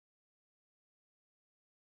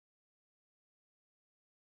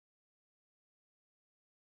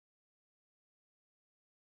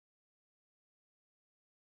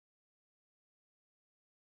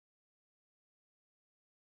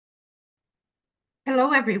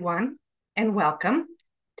Hello, everyone, and welcome.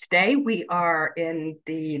 Today, we are in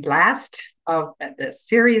the last of the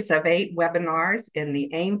series of 8 webinars in the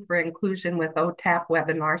Aim for Inclusion with OTAP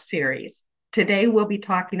webinar series. Today, we'll be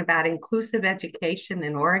talking about inclusive education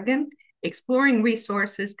in Oregon, exploring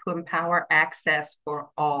resources to empower access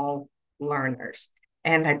for all learners.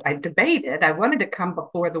 And I debated, I wanted to come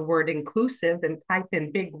before the word inclusive and type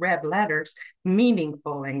in big red letters,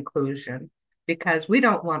 meaningful inclusion, because we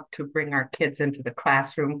don't want to bring our kids into the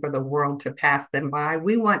classroom for the world to pass them by.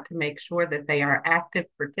 We want to make sure that they are active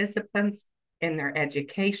participants in their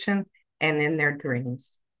education and in their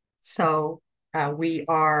dreams. So we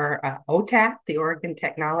are OTAP, the Oregon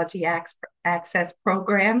Technology Access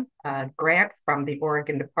Program, grant from the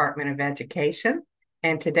Oregon Department of Education.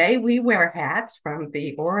 And today we wear hats from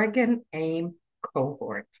the Oregon AEM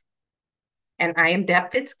Cohort. And I am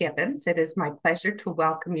Deb Fitzgibbons. It is my pleasure to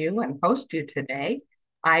welcome you and host you today.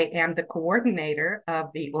 I am the coordinator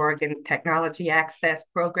of the Oregon Technology Access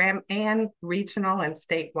Program and regional and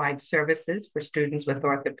statewide services for students with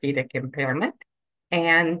orthopedic impairment.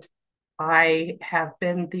 And I have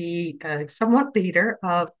been the somewhat leader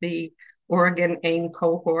of the Oregon AEM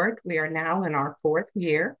Cohort. We are now in our 4th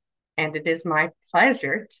year, and it is my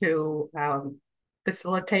pleasure to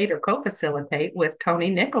facilitate or co-facilitate with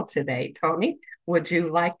Toni Nickell today. Toni, would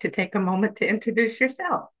you like to take a moment to introduce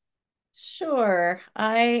yourself? Sure.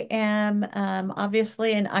 I am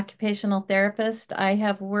obviously an occupational therapist. I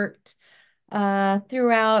have worked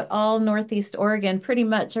throughout all Northeast Oregon, pretty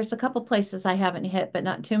much. There's a couple places I haven't hit, but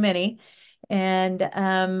not too many. And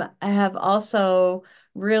I have also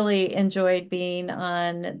really enjoyed being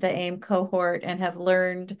on the AIM cohort and have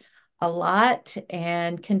learned a lot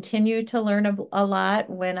and continue to learn a lot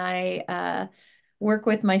when I work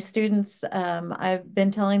with my students. I've been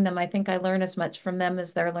telling them I think I learn as much from them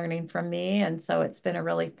as they're learning from me. And so it's been a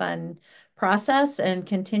really fun process and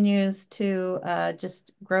continues to just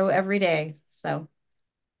grow every day. So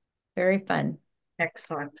very fun.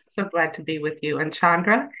 Excellent. So glad to be with you. And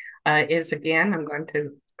Chandra is again, I'm going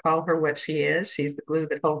to call her what she is. She's the glue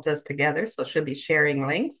that holds us together. So she'll be sharing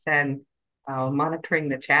links and monitoring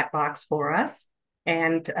the chat box for us.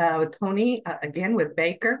 And Toni, again with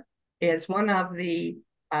Baker, is one of the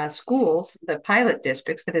schools, the pilot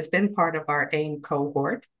districts that has been part of our AIM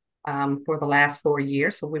cohort for the last 4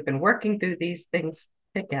 years. So we've been working through these things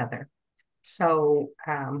together. So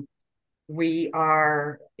we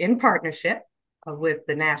are in partnership with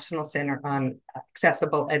the National Center on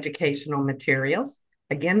Accessible Educational Materials.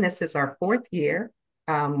 Again, this is our 4th year.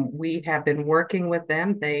 We have been working with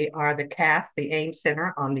them. They are the CAS, the AIM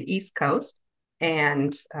Center on the East Coast,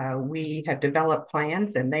 and we have developed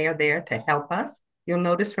plans, and they are there to help us. You'll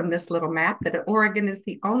notice from this little map that Oregon is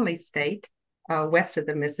the only state west of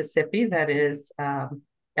the Mississippi that is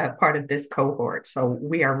part of this cohort. So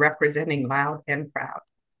we are representing loud and proud.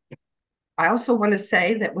 I also want to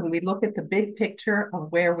say that when we look at the big picture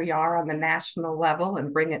of where we are on the national level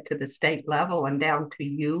and bring it to the state level and down to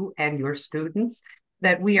you and your students,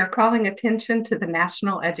 that we are calling attention to the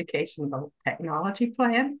National Educational Technology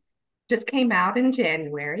Plan. Just came out in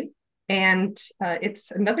January, and it's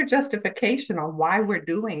another justification on why we're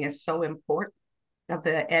doing is so important. Now,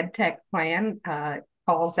 the EdTech plan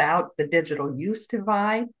calls out the digital use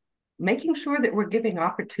divide, making sure that we're giving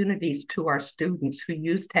opportunities to our students who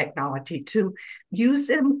use technology to use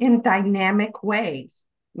them in dynamic ways,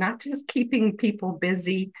 not just keeping people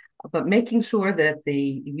busy, but making sure that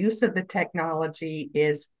the use of the technology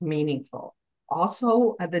is meaningful.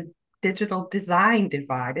 Also, the digital design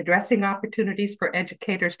divide, addressing opportunities for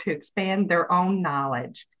educators to expand their own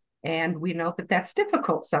knowledge. And we know that that's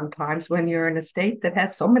difficult sometimes when you're in a state that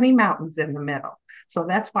has so many mountains in the middle. So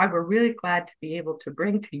that's why we're really glad to be able to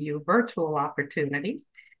bring to you virtual opportunities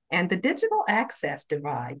and the digital access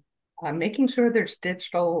divide, making sure there's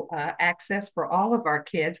digital access for all of our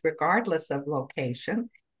kids, regardless of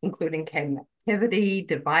location, including connectivity,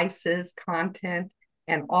 devices, content.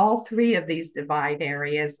 And all 3 of these divide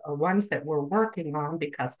areas are ones that we're working on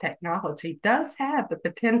because technology does have the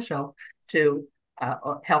potential to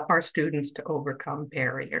help our students to overcome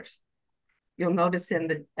barriers. You'll notice in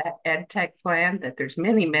the EdTech plan that there's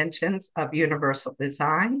many mentions of universal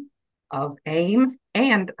design, of AIM,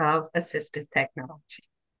 and of assistive technology.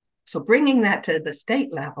 So bringing that to the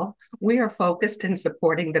state level, we are focused in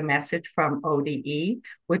supporting the message from ODE,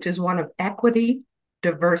 which is one of equity,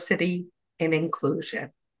 diversity, and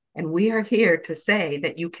inclusion. And we are here to say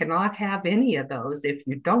that you cannot have any of those if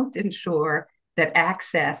you don't ensure that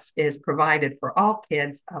access is provided for all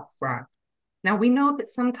kids up front. Now, we know that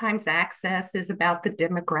sometimes access is about the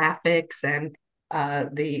demographics and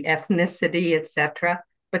the ethnicity, et cetera,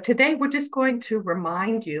 But today we're just going to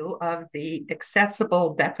remind you of the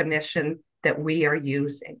accessible definition that we are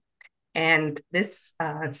using. And this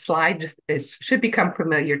slide should become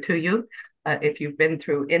familiar to you if you've been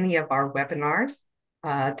through any of our webinars.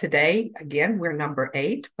 Today, again, we're number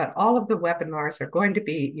 8, but all of the webinars are going to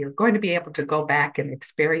be, you're going to be able to go back and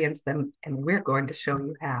experience them, and we're going to show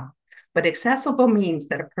you how. But accessible means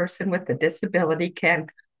that a person with a disability can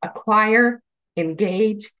acquire,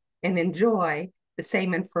 engage, and enjoy the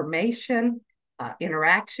same information,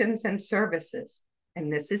 interactions, and services.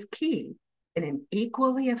 And this is key, in an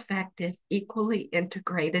equally effective, equally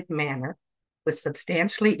integrated manner with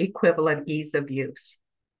substantially equivalent ease of use.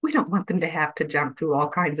 We don't want them to have to jump through all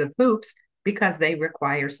kinds of hoops because they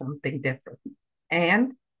require something different.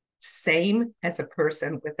 And same as a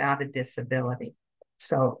person without a disability.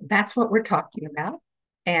 So that's what we're talking about.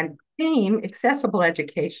 And AIM, accessible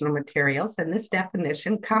educational materials, and this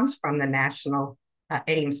definition comes from the National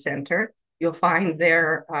AIM Center. You'll find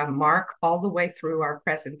their mark all the way through our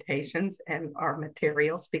presentations and our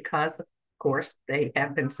materials because, of course, they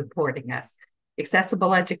have been supporting us.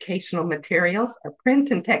 Accessible educational materials are print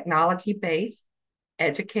and technology-based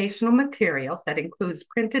educational materials that includes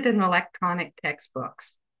printed and electronic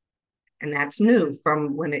textbooks. And that's new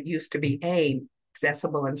from when it used to be AIM,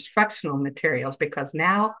 accessible instructional materials, because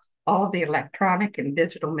now all of the electronic and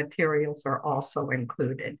digital materials are also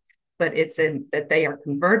included. But it's in that they are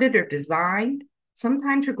converted or designed.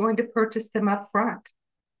 Sometimes you're going to purchase them up front.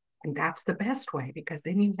 And that's the best way because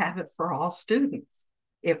then you have it for all students.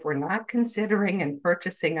 If we're not considering and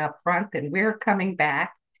purchasing up front, then we're coming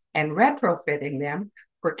back and retrofitting them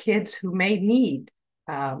for kids who may need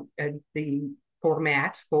the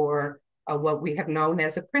formats for what we have known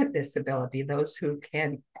as a print disability, those who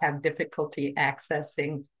can have difficulty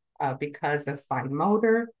accessing because of fine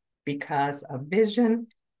motor, because of vision,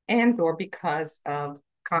 and or because of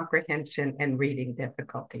comprehension and reading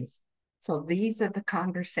difficulties. So these are the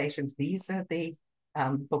conversations, these are the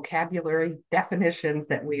vocabulary definitions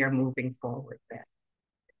that we are moving forward with.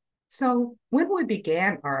 So when we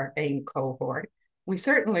began our AIM cohort, we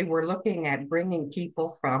certainly were looking at bringing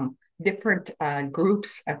people from different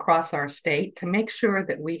groups across our state to make sure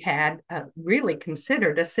that we had really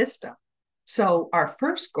considered a system. So our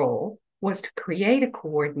first goal was to create a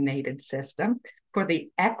coordinated system for the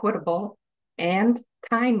equitable and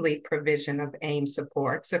timely provision of AIM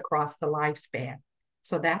supports across the lifespan.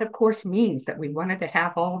 So that, of course, means that we wanted to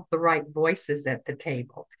have all of the right voices at the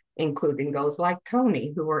table, including those like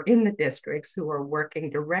Toni, who are in the districts, who are working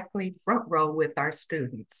directly front row with our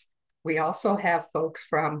students. We also have folks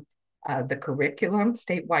from the curriculum,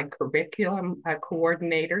 statewide curriculum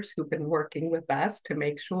coordinators who've been working with us to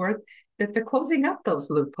make sure that they're closing up those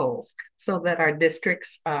loopholes so that our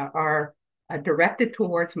districts are directed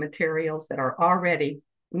towards materials that are already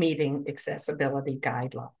meeting accessibility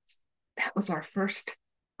guidelines. That was our first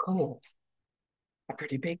goal, a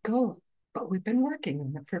pretty big goal, but we've been working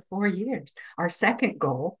on it for 4 years. Our second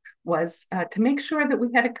goal was to make sure that we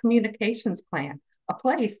had a communications plan, a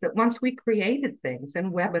place that once we created things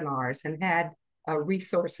and webinars and had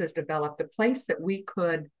resources developed, a place that we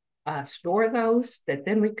could store those, that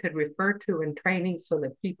then we could refer to in training so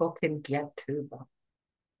that people can get to them.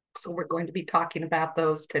 So we're going to be talking about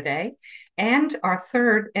those today. And our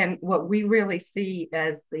third, and what we really see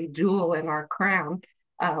as the jewel in our crown,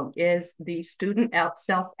 is the student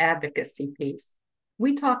self-advocacy piece.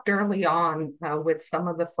 We talked early on with some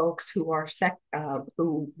of the folks who are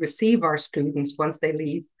who receive our students once they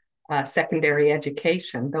leave secondary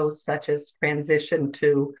education, those such as transition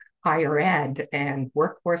to higher ed and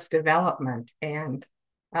workforce development. And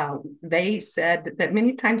they said that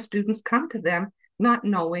many times students come to them not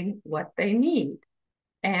knowing what they need.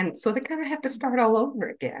 And so they kind of have to start all over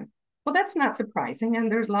again. Well, that's not surprising.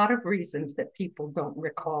 And there's a lot of reasons that people don't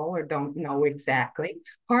recall or don't know exactly.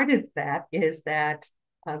 Part of that is that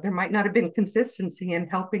there might not have been consistency in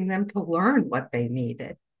helping them to learn what they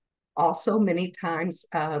needed. Also, many times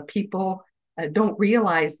people don't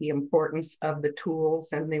realize the importance of the tools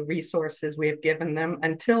and the resources we have given them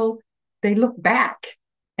until they look back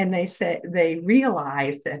and they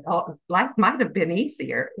realize that life might have been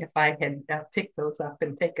easier if I had picked those up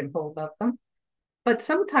and taken hold of them. But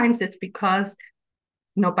sometimes it's because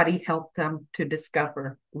nobody helped them to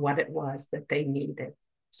discover what it was that they needed.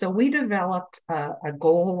 So we developed a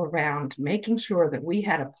goal around making sure that we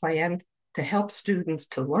had a plan to help students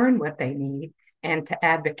to learn what they need and to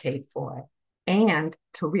advocate for it and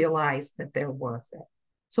to realize that they're worth it.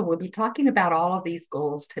 So we'll be talking about all of these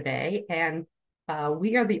goals today, and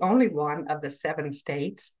we are the only one of the 7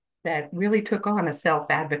 states that really took on a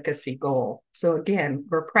self-advocacy goal. So again,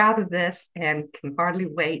 we're proud of this and can hardly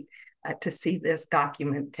wait to see this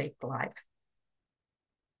document take life.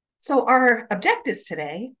 So our objectives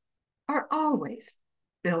today are always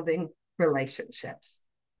building relationships.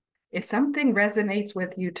 If something resonates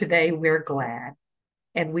with you today, we're glad.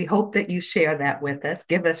 And we hope that you share that with us.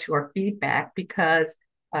 Give us your feedback because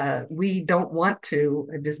we don't want to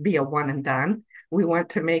just be a one and done. We want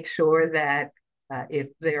to make sure that if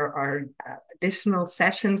there are additional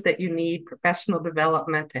sessions that you need, professional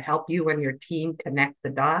development to help you and your team connect the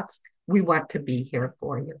dots, we want to be here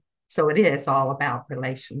for you. So it is all about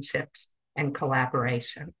relationships and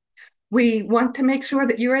collaboration. We want to make sure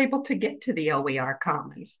that you're able to get to the OER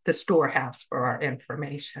Commons, the storehouse for our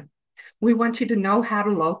information. We want you to know how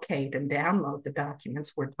to locate and download the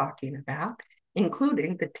documents we're talking about,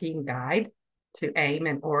 including the team guide to AIM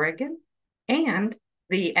in Oregon and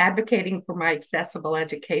the Advocating for My Accessible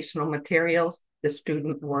Educational Materials, the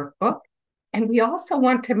student workbook. And we also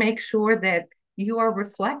want to make sure that you are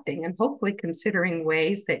reflecting and hopefully considering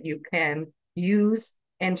ways that you can use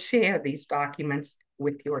and share these documents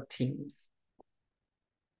with your teams.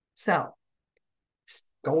 So,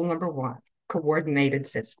 goal number 1, coordinated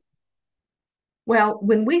system. Well,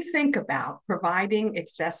 when we think about providing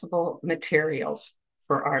accessible materials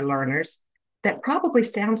for our learners, that probably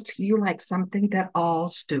sounds to you like something that all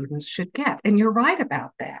students should get. And you're right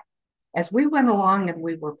about that. As we went along and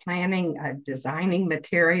we were planning, designing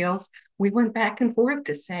materials, we went back and forth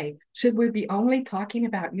to say, should we be only talking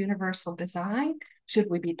about universal design? Should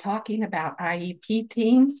we be talking about IEP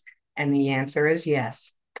teams? And the answer is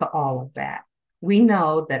yes to all of that. We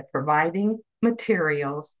know that providing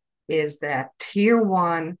materials is that tier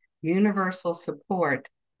 1 universal support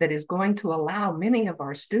that is going to allow many of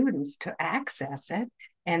our students to access it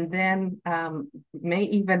and then may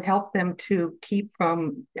even help them to keep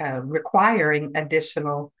from requiring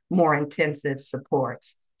additional, more intensive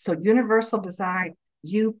supports. So universal design,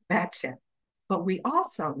 you betcha. But we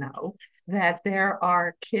also know that there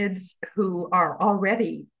are kids who are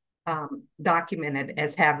already documented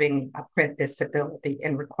as having a print disability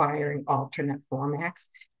and requiring alternate formats.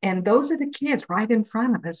 And those are the kids right in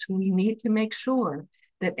front of us who we need to make sure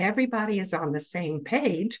that everybody is on the same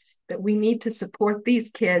page, that we need to support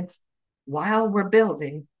these kids while we're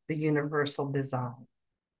building the universal design.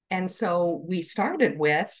 And so we started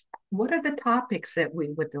with, what are the topics that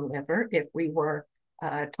we would deliver if we were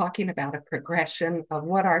talking about a progression of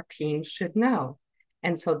what our teams should know?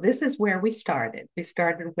 And so this is where we started. We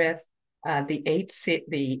started with the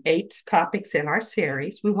eight topics in our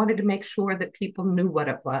series. We wanted to make sure that people knew what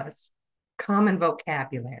it was. Common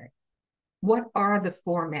vocabulary. What are the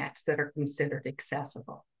formats that are considered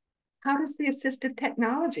accessible? How does the assistive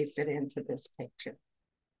technology fit into this picture?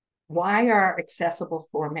 Why are accessible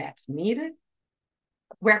formats needed?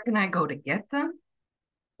 Where can I go to get them?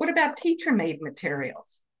 What about teacher-made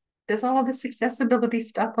materials? Does all of this accessibility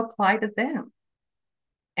stuff apply to them?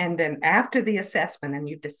 And then after the assessment and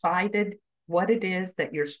you've decided what it is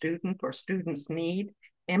that your student or students need,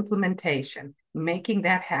 implementation, making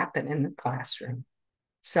that happen in the classroom.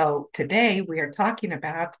 So today we are talking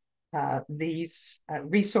about these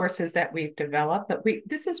resources that we've developed, but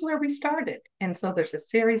this is where we started. And so there's a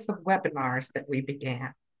series of webinars that we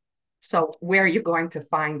began. So where are you going to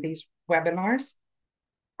find these webinars?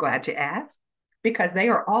 Glad you asked, because they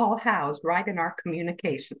are all housed right in our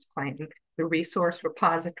communications plan, the resource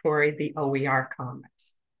repository, the OER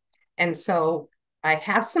Commons. And so I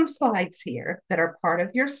have some slides here that are part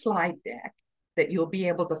of your slide deck that you'll be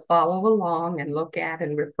able to follow along and look at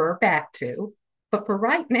and refer back to. But for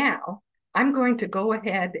right now, I'm going to go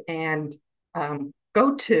ahead and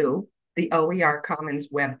go to the OER Commons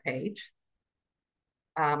webpage.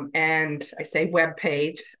 And I say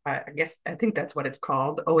webpage, I think that's what it's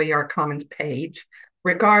called, OER Commons page.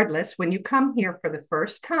 Regardless, when you come here for the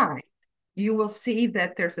first time, you will see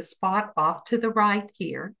that there's a spot off to the right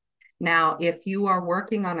here. Now, if you are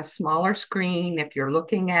working on a smaller screen, if you're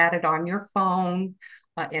looking at it on your phone,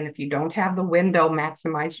 and if you don't have the window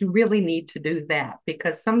maximized, you really need to do that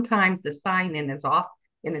because sometimes the sign-in is off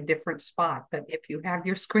in a different spot. But if you have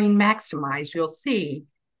your screen maximized, you'll see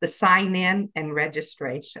the sign-in and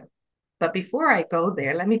registration. But before I go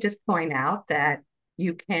there, let me just point out that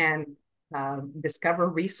you can discover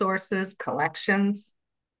resources, collections.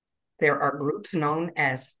 There are groups known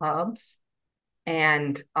as hubs.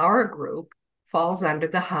 And our group falls under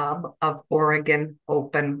the hub of Oregon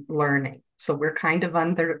Open Learning. So we're kind of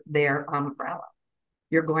under their umbrella.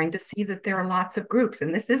 You're going to see that there are lots of groups,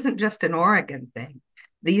 and this isn't just an Oregon thing.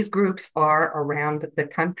 These groups are around the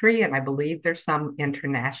country, and I believe there's some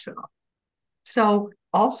international. So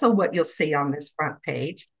Also, what you'll see on this front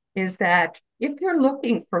page is that if you're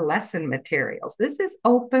looking for lesson materials, this is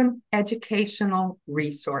open educational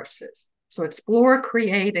resources. So explore,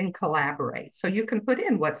 create, and collaborate. So you can put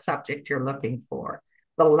in what subject you're looking for,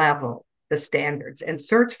 the level, the standards, and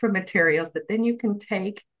search for materials that then you can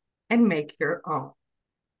take and make your own.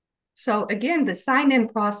 So again, the sign-in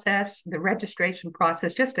process, the registration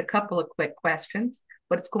process, just a couple of quick questions,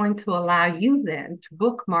 but it's going to allow you then to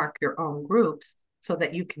bookmark your own groups so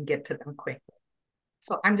that you can get to them quickly.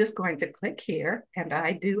 So I'm just going to click here, and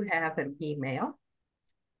I do have an email.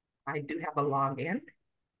 I do have a login.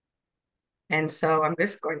 And so I'm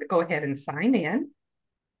just going to go ahead and sign in.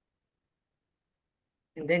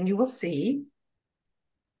 And then you will see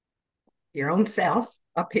your own self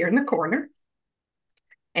up here in the corner.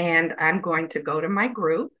 And I'm going to go to my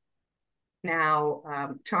group.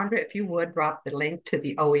 Now, Chandra, if you would drop the link to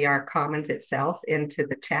the OER Commons itself into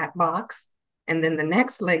the chat box. And then the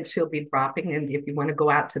next link she'll be dropping, and if you want to go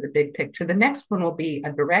out to the big picture, the next one will be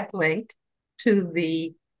a direct link to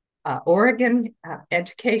the Oregon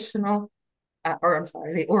Educational,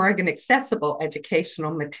 the Oregon Accessible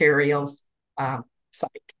Educational Materials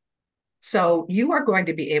site. So you are going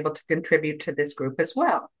to be able to contribute to this group as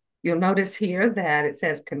well. You'll notice here that it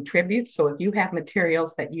says contribute. So if you have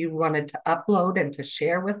materials that you wanted to upload and to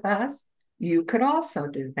share with us, you could also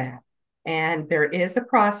do that. And there is a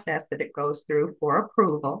process that it goes through for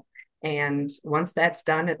approval. And once that's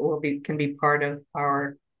done, it can be part of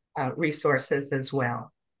our resources as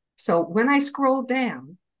well. So when I scroll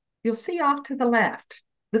down, you'll see off to the left,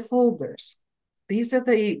 the folders. These are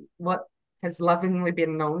what has lovingly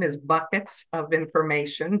been known as buckets of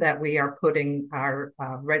information that we are putting our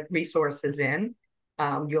resources in.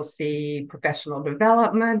 You'll see professional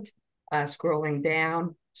development, scrolling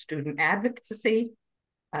down, student advocacy,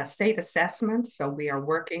 state assessment. So we are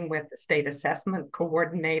working with the state assessment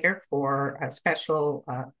coordinator for special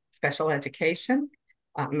education.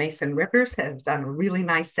 Mason Rivers has done a really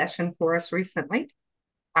nice session for us recently.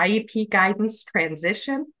 IEP guidance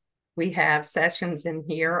transition. We have sessions in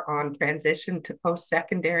here on transition to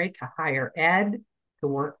post-secondary, to higher ed, to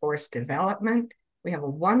workforce development. We have a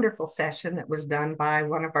wonderful session that was done by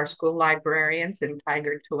one of our school librarians in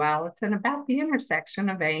Tiger Tualatin about the intersection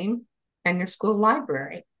of AIM and your school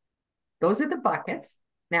library. Those are the buckets.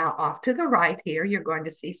 Now, off to the right here, you're going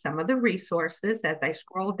to see some of the resources. As I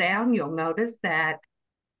scroll down, you'll notice that,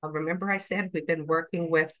 remember I said we've been working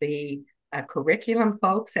with the curriculum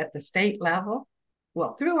folks at the state level.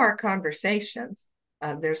 Well, through our conversations,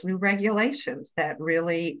 there's new regulations that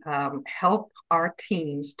really help our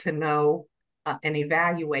teams to know and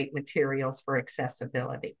evaluate materials for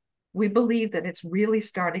accessibility. We believe that it's really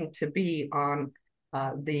starting to be on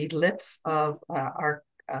the lips of our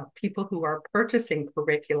people who are purchasing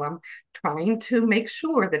curriculum, trying to make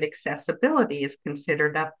sure that accessibility is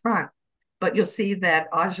considered up front. But you'll see that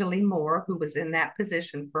Ajali Moore, who was in that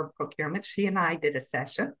position for procurement, she and I did a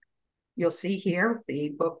session. You'll see here the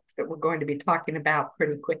book that we're going to be talking about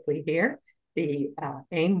pretty quickly here, the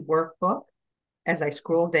AIM workbook. As I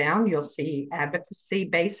scroll down, you'll see advocacy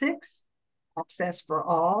basics, access for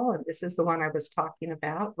all, and this is the one I was talking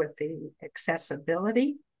about with the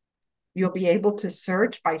accessibility. You'll be able to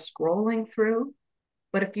search by scrolling through,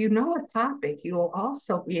 but if you know a topic, you will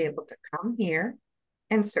also be able to come here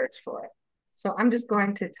and search for it. So I'm just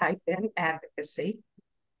going to type in advocacy.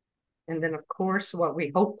 And then, of course, what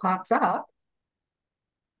we hope pops up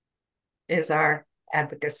is our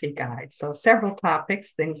advocacy guide. So several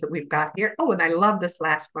topics, things that we've got here. Oh, and I love this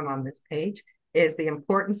last one on this page, is the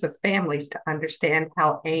importance of families to understand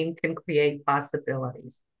how AIM can create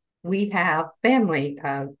possibilities. We have family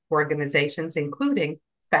organizations, including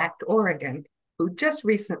FACT Oregon, who just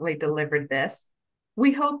recently delivered this.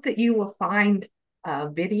 We hope that you will find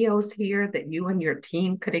videos here that you and your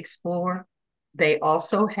team could explore. They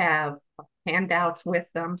also have handouts with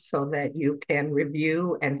them so that you can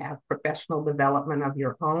review and have professional development of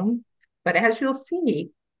your own. But as you'll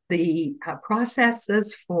see, the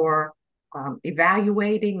processes for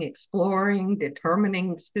evaluating, exploring,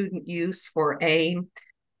 determining student use for AIM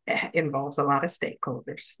involves a lot of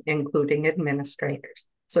stakeholders, including administrators.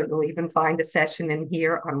 So you'll even find a session in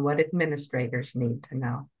here on what administrators need to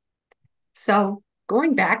know. So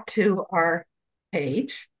going back to our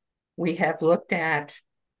page, we have looked at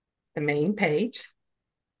the main page,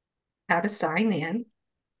 how to sign in,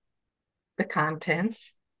 the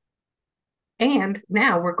contents, and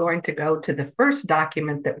now we're going to go to the first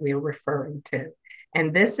document that we're referring to.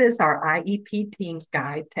 And this is our IEP Teams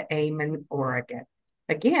Guide to AIM in Oregon.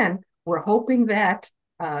 Again, we're hoping that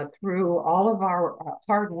through all of our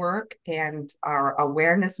hard work and our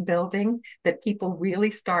awareness building that people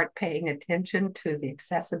really start paying attention to the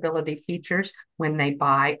accessibility features when they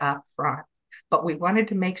buy up front. But we wanted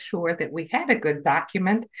to make sure that we had a good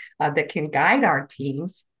document that can guide our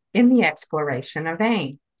teams in the exploration of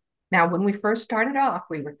AIM. Now, when we first started off,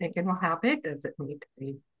 we were thinking, well, how big does it need to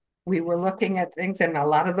be? We were looking at things, and a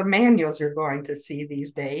lot of the manuals you're going to see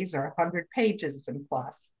these days are 100 pages and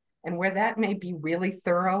plus. And where that may be really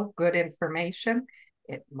thorough, good information,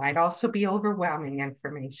 it might also be overwhelming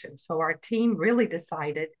information. So our team really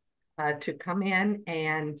decided to come in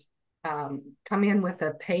with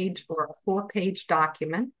a page or a 4-page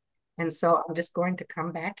document. And so I'm just going to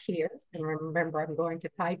come back here, and remember, I'm going to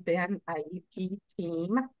type in IEP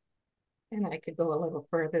team. And I could go a little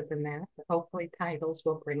further than that, but hopefully titles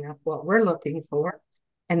will bring up what we're looking for.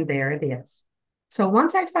 And there it is. So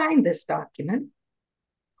once I find this document,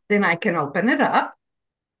 then I can open it up.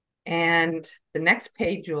 And the next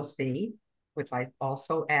page you'll see, which I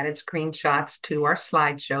also added screenshots to our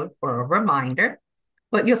slideshow for a reminder.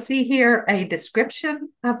 But you'll see here a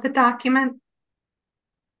description of the document.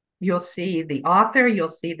 You'll see the author. You'll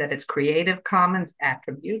see that it's Creative Commons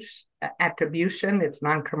attribution. It's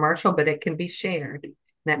non-commercial, but it can be shared.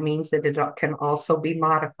 That means that it can also be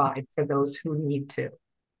modified for those who need to.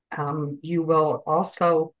 You will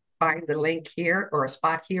also find the link here or a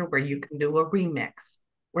spot here where you can do a remix.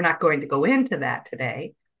 We're not going to go into that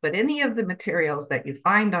today, but any of the materials that you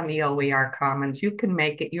find on the OER Commons, you can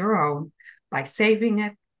make it your own by saving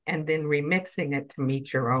it and then remixing it to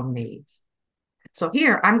meet your own needs. So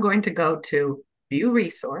here I'm going to go to View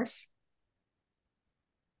Resource.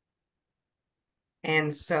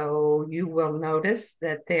 And so you will notice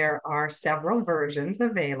that there are several versions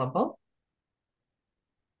available.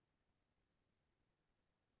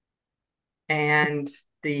 And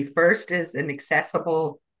the first is an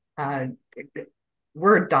accessible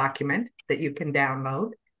Word document that you can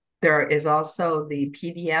download. There is also the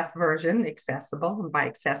PDF version accessible. And by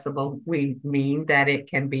accessible, we mean that it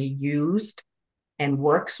can be used and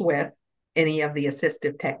works with any of the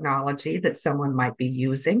assistive technology that someone might be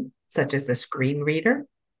using, such as a screen reader.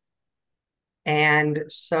 And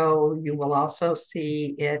so you will also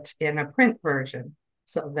see it in a print version,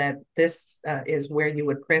 so that this is where you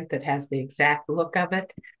would print that has the exact look of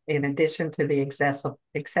it, in addition to the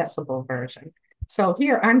accessible version. So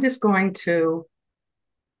here, I'm just going to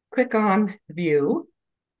click on View.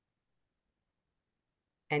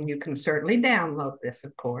 And you can certainly download this,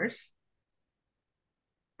 of course.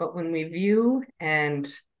 But when we view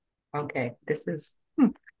and, okay, this is,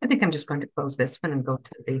 I think I'm just going to close this one and go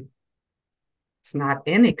to the, it's not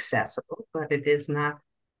inaccessible, but it is not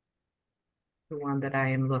the one that I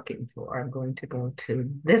am looking for. I'm going to go to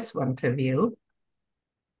this one to view.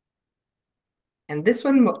 And this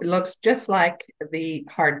one looks just like the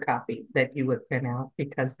hard copy that you would print out,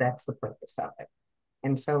 because that's the purpose of it.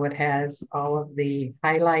 And so it has all of the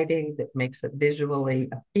highlighting that makes it visually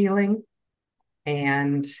appealing.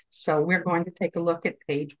 And so we're going to take a look at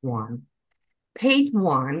page 1. Page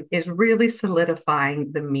 1 is really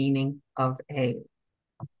solidifying the meaning of AIM.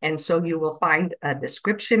 And so you will find a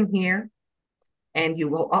description here, and you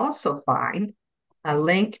will also find a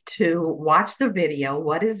link to watch the video,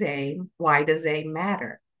 What is AIM? Why does AIM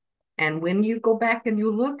matter? And when you go back and you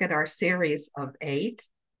look at our series of 8,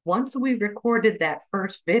 once we recorded that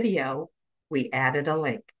first video, we added a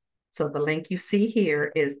link. So the link you see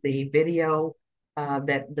here is the video,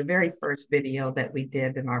 the very first video that we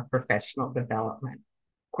did in our professional development.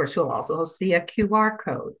 Of course, you'll also see a QR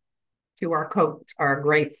code. QR codes are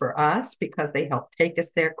great for us because they help take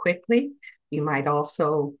us there quickly. You might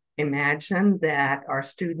also imagine that our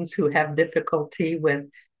students who have difficulty with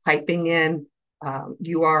typing in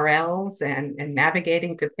URLs and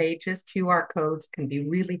navigating to pages, QR codes can be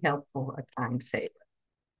really helpful, a time saver.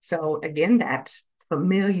 So again, that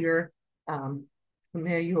familiar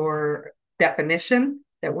definition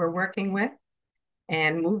that we're working with.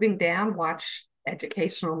 And moving down, watch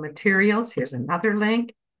educational materials. Here's another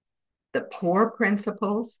link. The POUR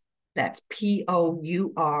principles, that's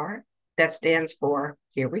P-O-U-R. That stands for,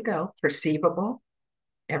 here we go, perceivable.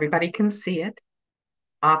 Everybody can see it.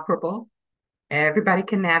 Operable. Everybody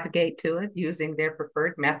can navigate to it using their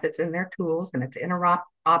preferred methods and their tools, and it's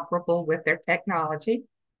interoperable with their technology.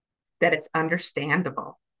 That it's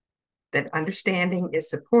understandable. That understanding is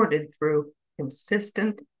supported through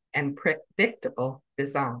consistent and predictable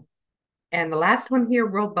design. And the last one here,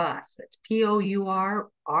 robust. That's P-O-U-R.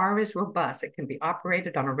 R is robust. It can be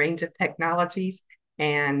operated on a range of technologies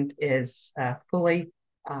and is fully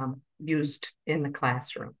used in the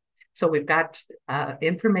classroom. So we've got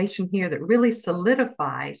information here that really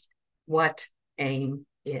solidifies what AIM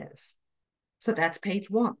is. So that's page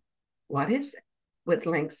 1. What is it? With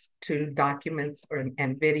links to documents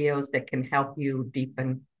and videos that can help you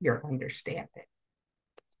deepen your understanding.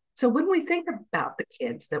 So when we think about the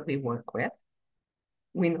kids that we work with,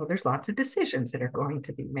 we know there's lots of decisions that are going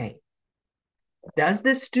to be made. Does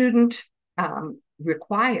this student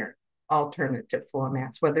require alternative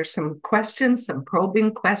formats? Well, there's some questions, some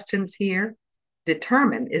probing questions here.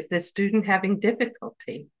 Determine, is this student having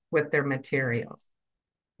difficulty with their materials?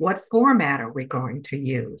 What format are we going to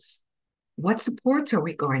use? What supports are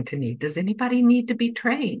we going to need? Does anybody need to be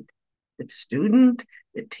trained? The student,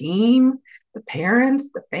 the team, the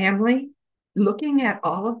parents, the family, looking at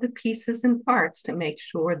all of the pieces and parts to make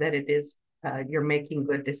sure that it is you're making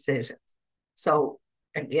good decisions. So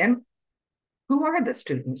again, who are the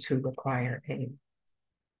students who require AIM?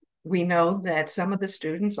 We know that some of the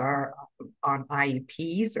students are on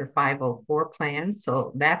IEPs or 504 plans,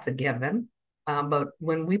 so that's a given. But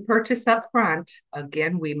when we purchase up front,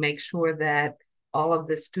 again, we make sure that all of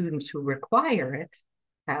the students who require it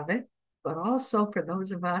have it, but also for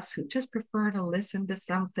those of us who just prefer to listen to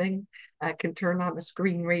something, can turn on a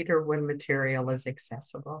screen reader when material is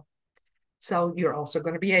accessible. So you're also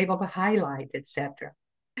going to be able to highlight, etc.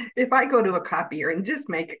 If I go to a copier and just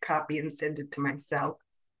make a copy and send it to myself,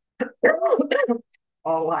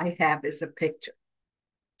 all I have is a picture.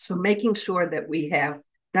 So making sure that we have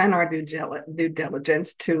done our due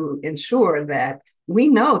diligence to ensure that we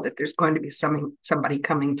know that there's going to be somebody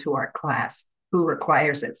coming to our class who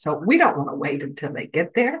requires it. So we don't want to wait until they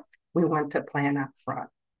get there. We want to plan up front.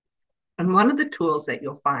 And one of the tools that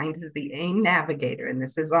you'll find is the AIM Navigator, and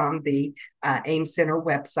this is on the AIM Center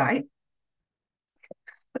website.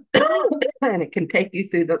 And it can take you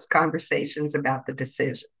through those conversations about the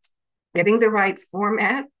decisions. Getting the right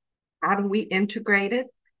format, how do we integrate it?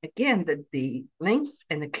 Again, the links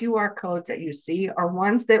and the QR codes that you see are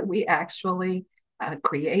ones that we actually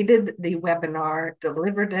created the webinar,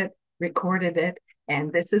 delivered it, recorded it,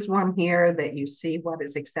 and this is one here that you see what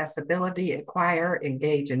is accessibility, acquire,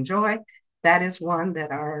 engage, enjoy. That is one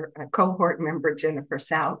that our cohort member, Jennifer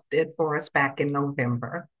South, did for us back in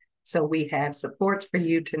November. So we have supports for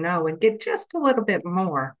you to know and get just a little bit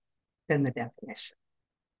more than the definition.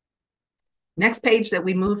 Next page that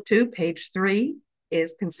we move to, page 3,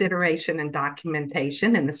 is consideration and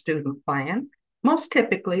documentation in the student plan. Most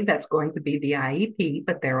typically, that's going to be the IEP,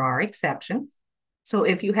 but there are exceptions. So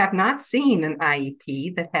if you have not seen an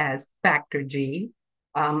IEP that has factor G,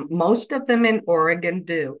 most of them in Oregon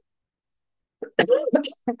do.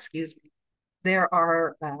 Excuse me.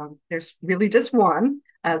 There's really just one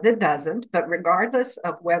that doesn't, but regardless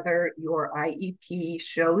of whether your IEP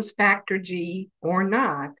shows factor G or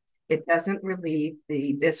not, it doesn't relieve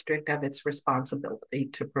the district of its responsibility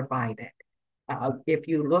to provide it. If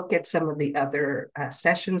you look at some of the other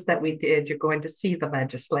sessions that we did, you're going to see the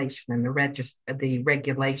legislation and the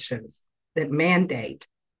regulations that mandate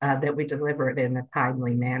that we deliver it in a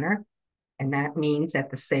timely manner. And that means at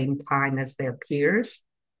the same time as their peers.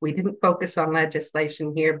 We didn't focus on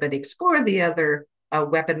legislation here, but explore the other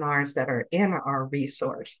webinars that are in our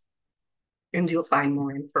resource. And you'll find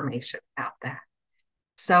more information about that.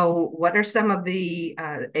 So what are some of the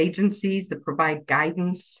agencies that provide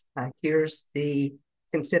guidance? Here's the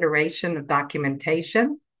consideration of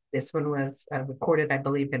documentation. This one was recorded, I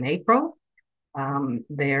believe, in April.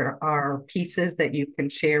 There are pieces that you can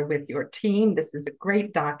share with your team. This is a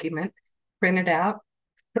great document, printed out.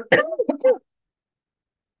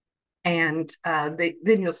 And then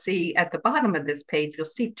you'll see at the bottom of this page, you'll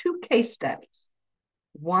see 2 case studies.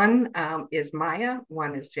 One is Maya,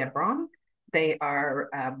 one is Jebron. They are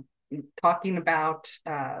talking about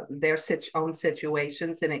their own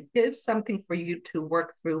situations, and it gives something for you to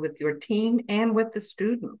work through with your team and with the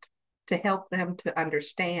student to help them to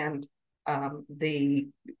understand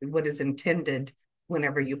what is intended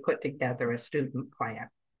whenever you put together a student plan.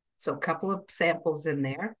 So a couple of samples in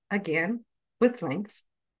there, again, with links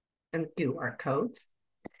and QR codes.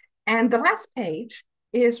 And the last page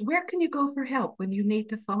is where can you go for help when you need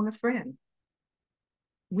to phone a friend?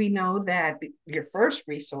 We know that your first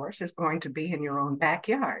resource is going to be in your own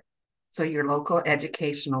backyard. So your local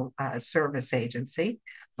educational service agency.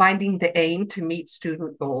 Finding the AIM to meet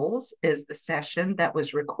student goals is the session that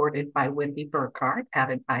was recorded by Wendy Burkhardt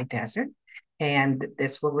out in High Desert. And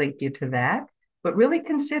this will link you to that. But really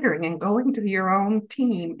considering and going to your own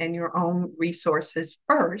team and your own resources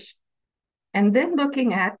first, and then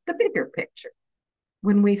looking at the bigger picture.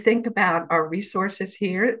 When we think about our resources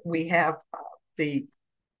here, we have the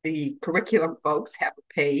curriculum folks have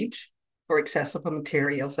a page for accessible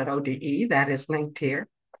materials at ODE. That is linked here.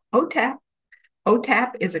 OTAP.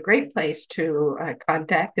 OTAP is a great place to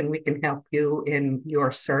contact, and we can help you in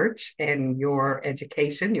your search and your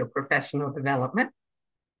education, your professional development.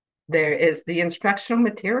 There is the instructional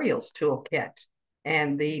materials toolkit,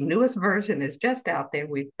 and the newest version is just out there.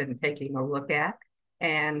 We've been taking a look at,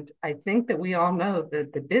 and I think that we all know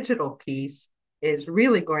that the digital piece is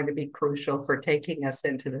really going to be crucial for taking us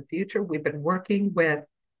into the future. We've been working with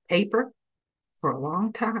paper for a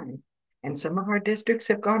long time, and some of our districts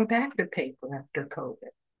have gone back to paper after COVID.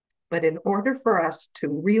 But in order for us to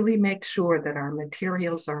really make sure that our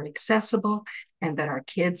materials are accessible and that our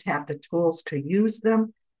kids have the tools to use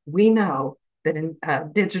them, we know that in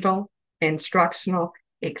digital, instructional,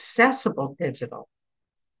 accessible digital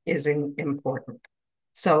is important.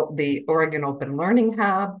 So the Oregon Open Learning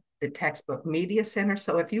Hub, the Textbook Media Center.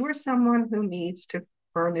 So if you are someone who needs to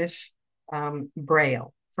furnish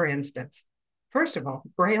Braille, for instance, first of all,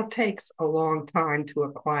 Braille takes a long time to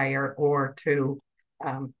acquire or to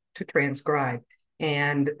transcribe.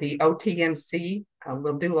 And the OTMC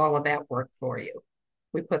will do all of that work for you.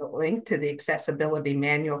 We put a link to the accessibility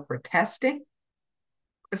manual for testing,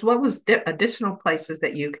 as well as additional places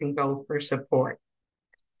that you can go for support.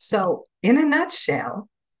 So in a nutshell,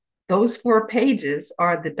 those 4 pages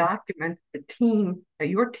are the document the team,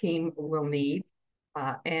 your team will need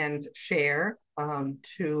and share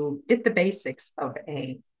to get the basics of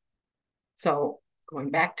AIM. So going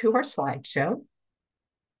back to our slideshow,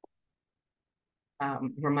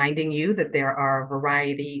 reminding you that there are a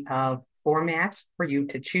variety of formats for you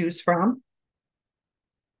to choose from.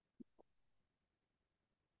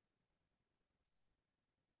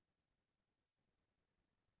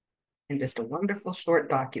 And just a wonderful short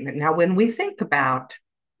document. Now, when we think about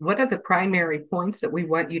what are the primary points that we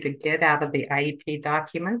want you to get out of the IEP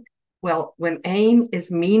document, well, when AIM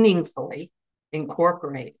is meaningfully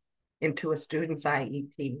incorporated into a student's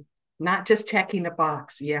IEP, not just checking a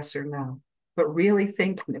box, yes or no, but really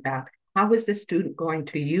thinking about how is the student going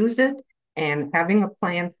to use it and having a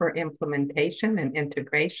plan for implementation and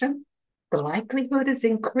integration, the likelihood is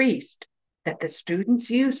increased that the student's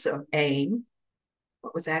use of AIM,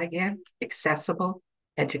 what was that again? Accessible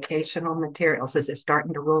educational materials. Is it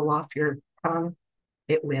starting to roll off your tongue?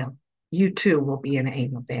 It will. You too will be an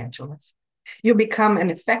AIM evangelist. You'll become an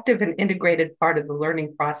effective and integrated part of the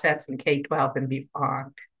learning process in K-12 and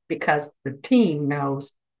beyond because the team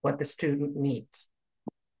knows what the student needs.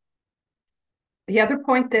 The other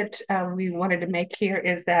point that we wanted to make here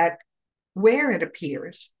is that where it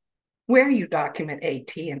appears, where you document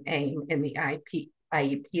AT and AIM in the IEP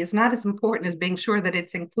is not as important as being sure that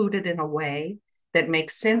it's included in a way that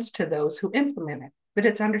makes sense to those who implement it, but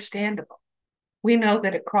it's understandable. We know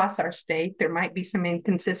that across our state, there might be some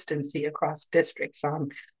inconsistency across districts on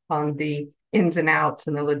the ins and outs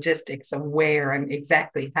and the logistics of where and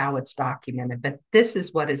exactly how it's documented. But this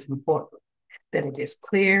is what is important, that it is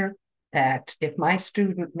clear that if my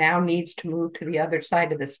student now needs to move to the other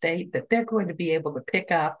side of the state, that they're going to be able to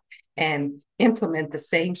pick up and implement the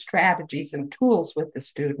same strategies and tools with the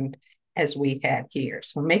student as we had here.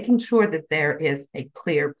 So making sure that there is a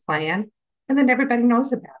clear plan and then everybody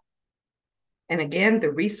knows about it. And again,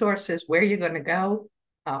 the resources, where you're going to go,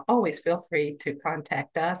 always feel free to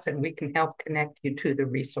contact us and we can help connect you to the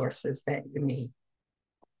resources that you need.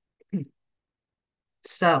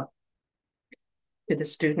 So, to the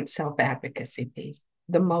student self-advocacy piece,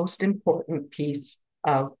 the most important piece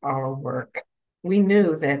of our work. We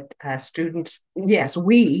knew that students, yes,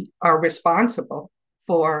 we are responsible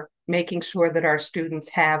for making sure that our students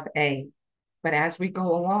have but as we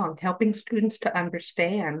go along, helping students to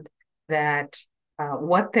understand that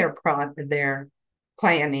what their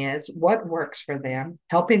plan is, what works for them,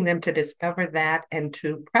 helping them to discover that and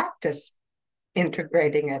to practice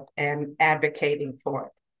integrating it and advocating for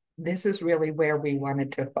it. This is really where we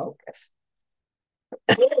wanted to focus.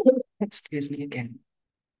 Excuse me again.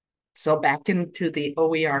 So back into the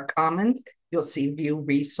OER Commons, you'll see View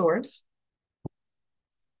Resource.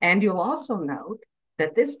 And you'll also note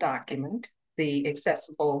that this document, the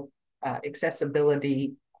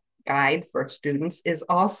accessibility guide for students, is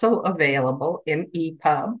also available in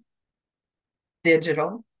EPUB,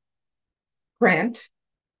 digital, print,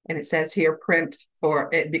 and it says here print for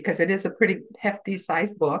it because it is a pretty hefty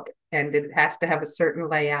size book and it has to have a certain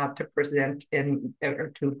layout to present in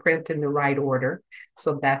or to print in the right order.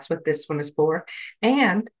 So that's what this one is for.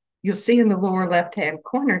 And you'll see in the lower left-hand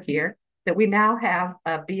corner here that we now have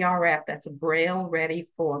a BRF, that's a Braille ready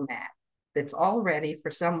format that's all ready for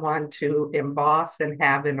someone to emboss and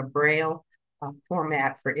have in a Braille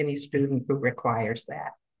format for any student who requires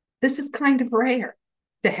that. This is kind of rare.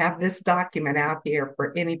 to have this document out here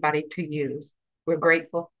for anybody to use. We're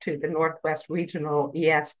grateful to the Northwest Regional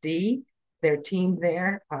ESD. Their team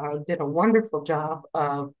there did a wonderful job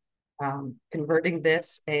of converting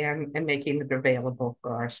this and making it available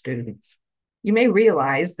for our students. You may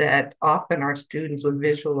realize that often our students with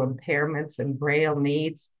visual impairments and Braille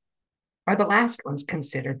needs are the last ones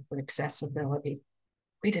considered for accessibility.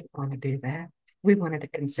 We didn't want to do that. We wanted to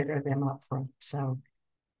consider them up front. So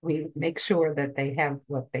we make sure that they have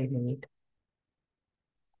what they need.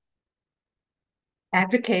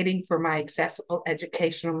 Advocating for my accessible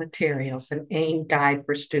educational materials, an AIM guide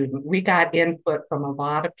for students. We got input from a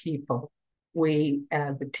lot of people.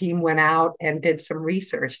 The team went out and did some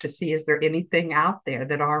research to see, is there anything out there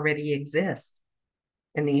that already exists?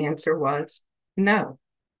 And the answer was no.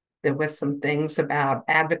 There was some things about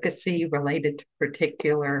advocacy related to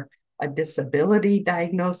particular disability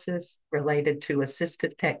diagnosis, related to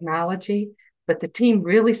assistive technology, but the team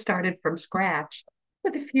really started from scratch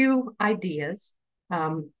with a few ideas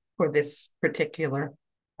for this particular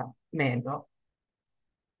manual.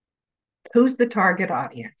 Who's the target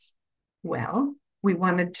audience? Well, we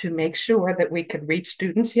wanted to make sure that we could reach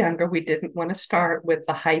students younger. We didn't want to start with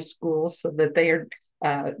the high school so that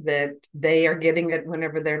they are getting it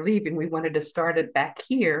whenever they're leaving. We wanted to start it back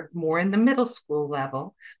here, more in the middle school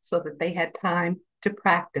level, so that they had time to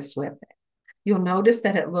practice with it. You'll notice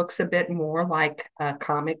that it looks a bit more like a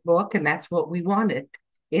comic book, and that's what we wanted.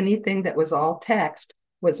 Anything that was all text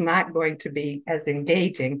was not going to be as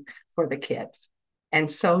engaging for the kids. And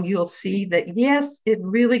so you'll see that, yes, it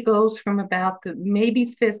really goes from about the maybe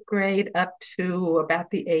 5th grade up to about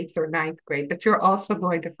the 8th or 9th grade, but you're also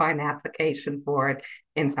going to find application for it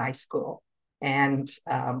in high school and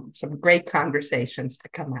some great conversations to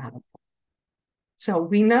come out of it. So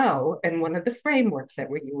we know, and one of the frameworks that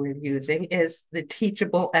we're using is the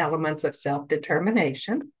teachable elements of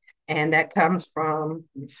self-determination. And that comes from,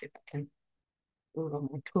 let me see if I can move on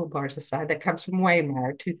my toolbars aside, that comes from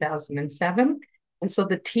Waymire, 2007. And so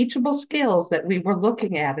the teachable skills that we were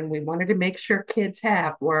looking at and we wanted to make sure kids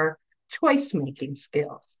have were choice-making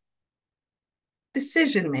skills,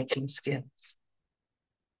 decision-making skills,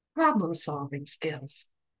 problem-solving skills,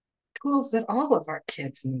 tools that all of our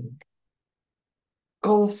kids need,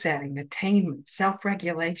 goal setting, attainment,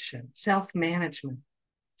 self-regulation, self-management,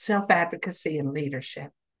 self-advocacy, and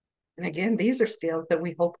leadership. And again, these are skills that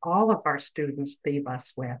we hope all of our students leave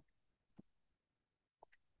us with.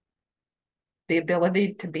 The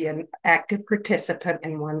ability to be an active participant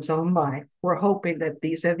in one's own life. We're hoping that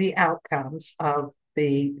these are the outcomes of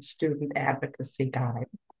the student advocacy guide.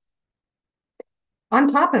 On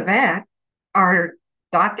top of that, our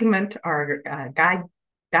document, our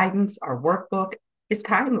guidance, our workbook is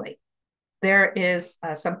timely. There is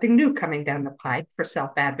something new coming down the pipe for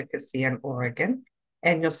self-advocacy in Oregon.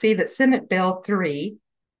 And you'll see that Senate Bill 3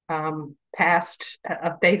 passed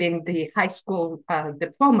updating the high school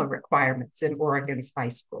diploma requirements in Oregon's high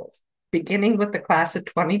schools. Beginning with the class of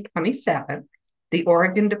 2027, the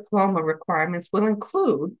Oregon diploma requirements will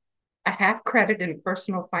include a half credit in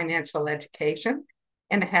personal financial education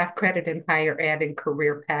and a half credit in higher ed and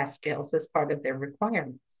career path skills as part of their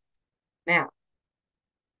requirements. Now,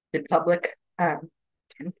 the public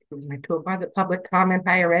the public comment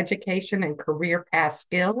higher education and career path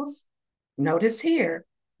skills. Notice here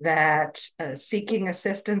that seeking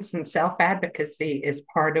assistance and self-advocacy is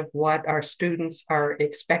part of what our students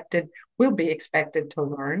will be expected to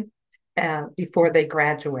learn before they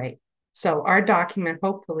graduate. So our document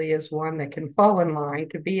hopefully is one that can fall in line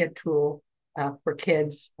to be a tool for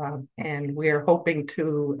kids, and we're hoping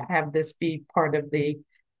to have this be part of the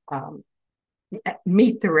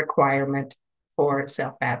meet the requirement for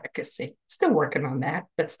self-advocacy. Still working on that,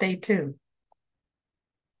 but stay tuned.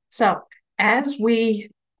 So as we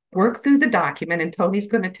work through the document, and Toni's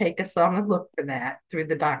going to take us on a look for that through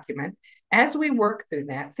the document, as we work through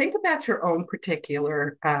that, think about your own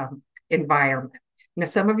particular environment. Now,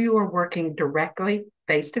 some of you are working directly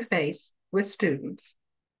face-to-face with students,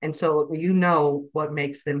 and so you know what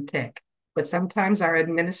makes them tick. But sometimes our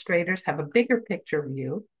administrators have a bigger picture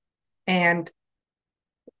view, and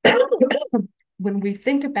when we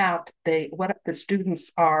think about what the students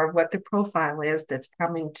are, what the profile is that's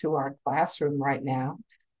coming to our classroom right now,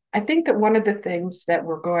 I think that one of the things that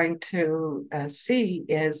we're going to see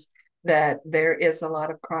is that there is a lot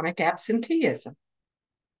of chronic absenteeism.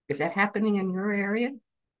 Is that happening in your area?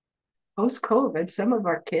 Post-COVID, some of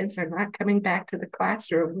our kids are not coming back to the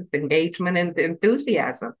classroom with engagement and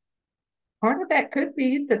enthusiasm. Part of that could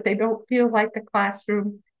be that they don't feel like the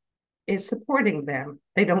classroom is supporting them.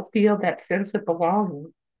 They don't feel that sense of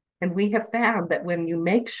belonging. And we have found that when you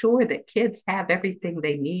make sure that kids have everything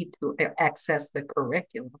they need to access the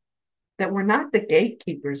curriculum, that we're not the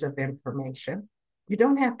gatekeepers of information. You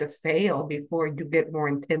don't have to fail before you get more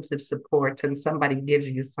intensive supports and somebody gives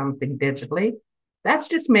you something digitally. That's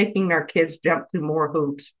just making our kids jump through more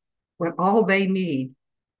hoops when all they need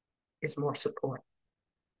is more support.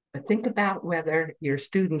 But think about whether your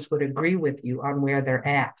students would agree with you on where they're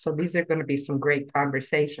at. So these are going to be some great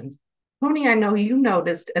conversations. Toni, I know you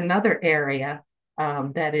noticed another area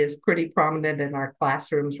that is pretty prominent in our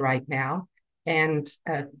classrooms right now. And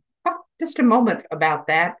talk just a moment about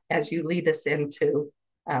that as you lead us into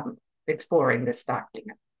exploring this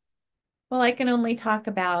document. Well, I can only talk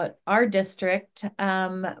about our district,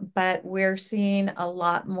 but we're seeing a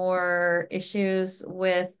lot more issues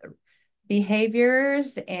with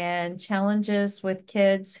behaviors and challenges with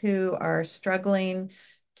kids who are struggling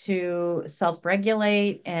to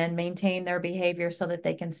self-regulate and maintain their behavior so that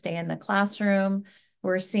they can stay in the classroom.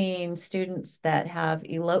 We're seeing students that have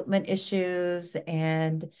elopement issues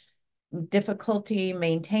and difficulty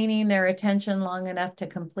maintaining their attention long enough to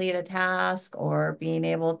complete a task, or being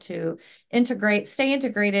able to stay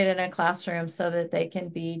integrated in a classroom so that they can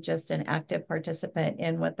be just an active participant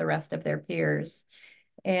in with the rest of their peers.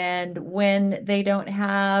 And when they don't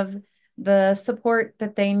have the support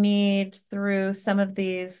that they need through some of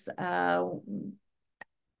these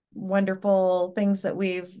wonderful things that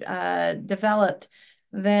we've developed,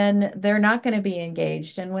 then they're not going to be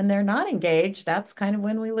engaged. And when they're not engaged, that's kind of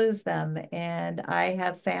when we lose them. And I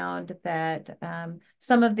have found that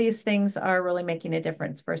some of these things are really making a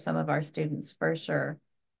difference for some of our students, for sure.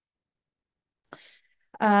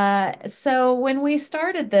 So when we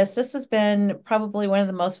started this has been probably one of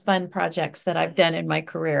the most fun projects that I've done in my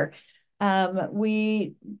career.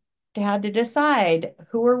 We had to decide,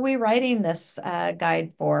 who are we writing this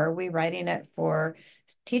guide for? Are we writing it for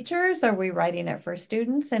teachers? Are we writing it for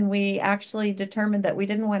students? And we actually determined that we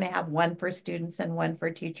didn't want to have one for students and one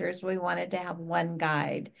for teachers. We wanted to have one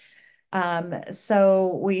guide.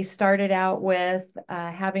 So we started out with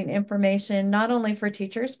having information not only for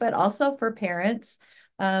teachers, but also for parents.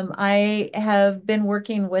 I have been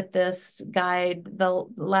working with this guide the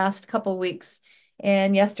last couple weeks,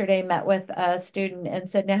 and yesterday met with a student and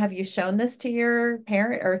said, now, have you shown this to your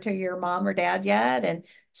parent or to your mom or dad yet? And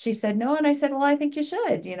she said, no. And I said, well, I think you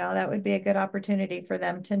should. That would be a good opportunity for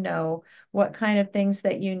them to know what kind of things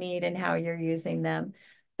that you need and how you're using them.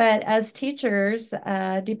 But as teachers,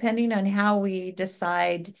 depending on how we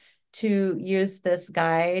decide to use this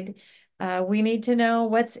guide, we need to know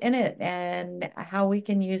what's in it and how we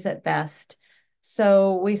can use it best.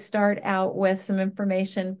 So we start out with some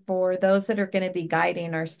information for those that are going to be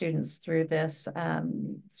guiding our students through this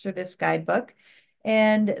guidebook.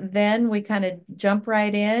 And then we kind of jump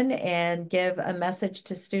right in and give a message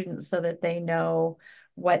to students so that they know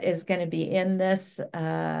what is going to be in this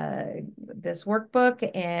workbook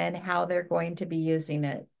and how they're going to be using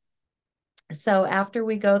it. So after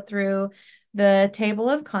we go through the table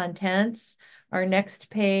of contents, our next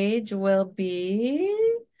page will be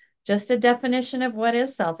just a definition of what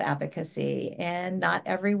is self-advocacy. And not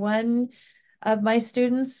everyone of my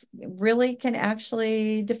students really can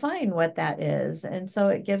actually define what that is. And so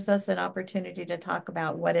it gives us an opportunity to talk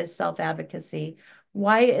about what is self-advocacy,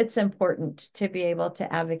 why it's important to be able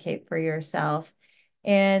to advocate for yourself.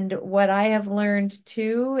 And what I have learned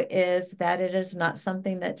too is that it is not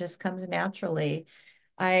something that just comes naturally.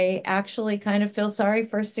 I actually kind of feel sorry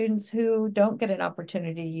for students who don't get an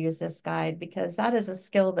opportunity to use this guide, because that is a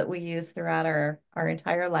skill that we use throughout our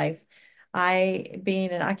entire life.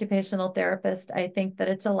 Being an occupational therapist, I think that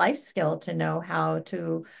it's a life skill to know how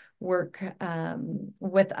to work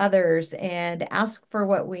with others and ask for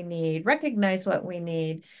what we need, recognize what we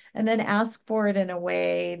need, and then ask for it in a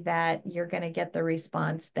way that you're going to get the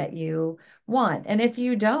response that you want. And if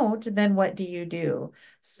you don't, then what do you do?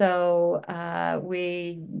 So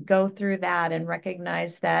we go through that and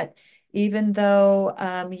recognize that even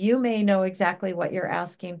though you may know exactly what you're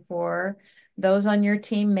asking for, those on your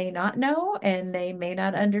team may not know, and they may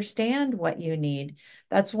not understand what you need.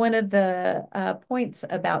 That's one of the points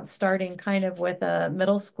about starting kind of with a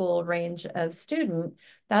middle school range of student.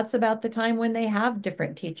 That's about the time when they have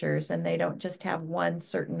different teachers and they don't just have one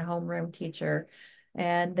certain homeroom teacher.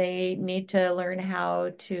 And they need to learn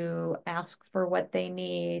how to ask for what they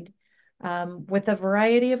need with a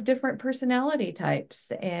variety of different personality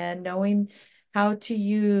types, and knowing how to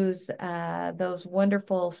use those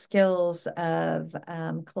wonderful skills of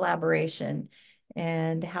collaboration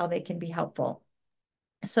and how they can be helpful.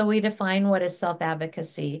 So we define what is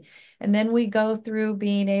self-advocacy, and then we go through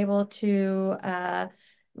being able to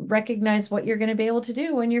recognize what you're going to be able to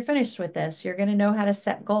do when you're finished with this. You're going to know how to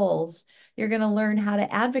set goals. You're going to learn how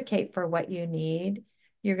to advocate for what you need.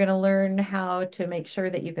 You're going to learn how to make sure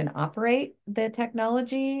that you can operate the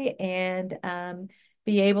technology and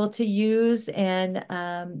be able to use and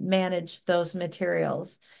manage those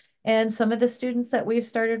materials. And some of the students that we've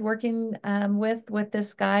started working with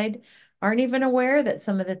this guide aren't even aware that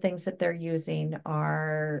some of the things that they're using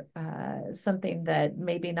are something that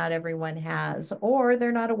maybe not everyone has, or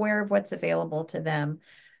they're not aware of what's available to them.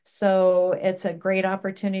 So it's a great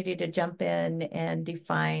opportunity to jump in and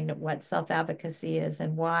define what self-advocacy is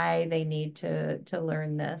and why they need to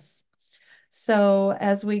learn this. So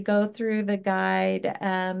as we go through the guide,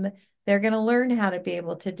 they're going to learn how to be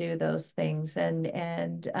able to do those things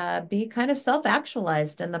and be kind of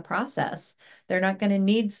self-actualized in the process. They're not going to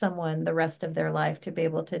need someone the rest of their life to be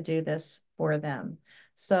able to do this for them.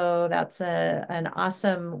 So that's an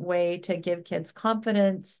awesome way to give kids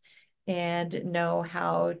confidence and know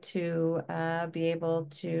how to be able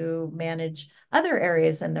to manage other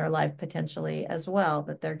areas in their life potentially as well,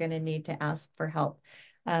 that they're going to need to ask for help.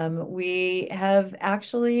 We have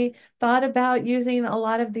actually thought about using a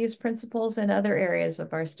lot of these principles in other areas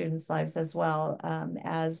of our students' lives as well,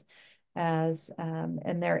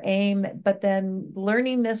 in their aim, but then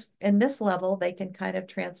learning this in this level, they can kind of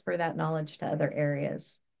transfer that knowledge to other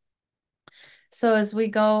areas. So as we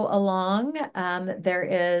go along, there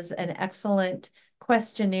is an excellent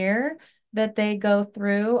questionnaire that they go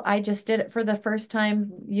through. I just did it for the first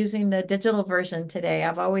time using the digital version today.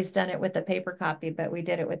 I've always done it with the paper copy, but we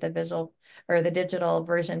did it with the visual or the digital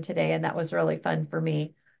version today, and that was really fun for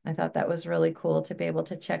me. I thought that was really cool to be able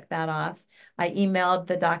to check that off. I emailed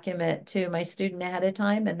the document to my student ahead of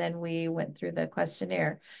time, and then we went through the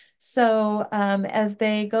questionnaire. So as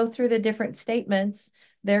they go through the different statements,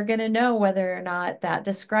 they're going to know whether or not that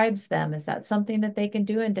describes them. Is that something that they can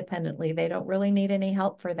do independently? They don't really need any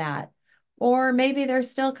help for that. Or maybe they're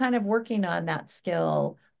still kind of working on that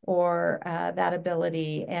skill or that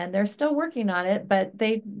ability, and they're still working on it, but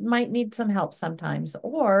they might need some help sometimes.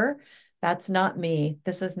 Or that's not me.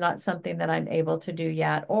 This is not something that I'm able to do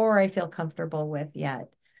yet, or I feel comfortable with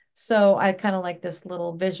yet. So I kind of like this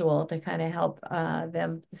little visual to kind of help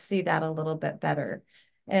them see that a little bit better.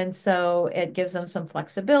 And so it gives them some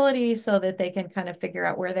flexibility so that they can kind of figure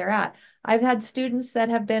out where they're at. I've had students that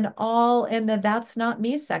have been all in the that's not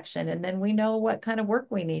me section, and then we know what kind of work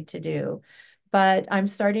we need to do. But I'm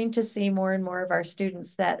starting to see more and more of our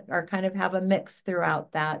students that are kind of have a mix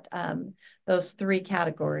throughout that those three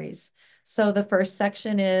categories. So the first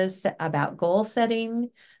section is about goal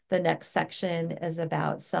setting. The next section is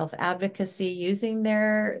about self-advocacy using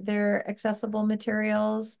their accessible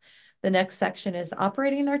materials. The next section is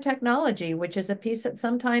operating their technology, which is a piece that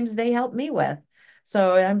sometimes they help me with.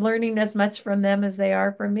 So I'm learning as much from them as they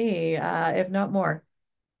are from me, if not more.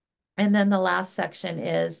 And then the last section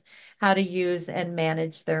is how to use and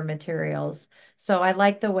manage their materials. So I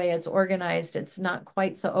like the way it's organized. It's not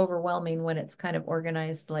quite so overwhelming when it's kind of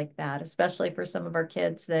organized like that, especially for some of our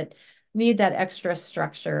kids that need that extra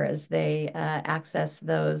structure as they access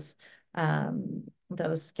those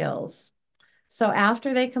skills. So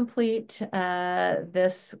after they complete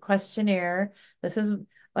this questionnaire, this is,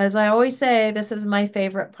 as I always say, this is my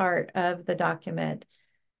favorite part of the document.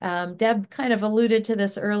 Deb kind of alluded to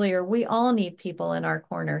this earlier. We all need people in our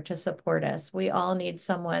corner to support us. We all need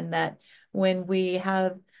someone that when we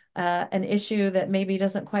have an issue that maybe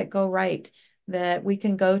doesn't quite go right, that we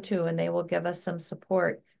can go to and they will give us some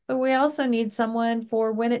support. But we also need someone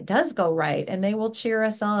for when it does go right and they will cheer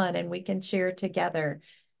us on and we can cheer together.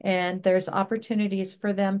 And there's opportunities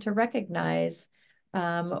for them to recognize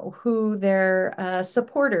who their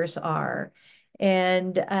supporters are.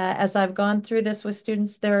 And as I've gone through this with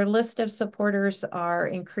students, their list of supporters are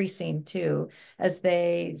increasing too, as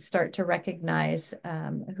they start to recognize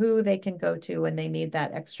who they can go to when they need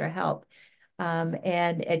that extra help.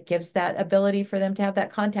 And it gives that ability for them to have that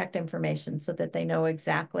contact information so that they know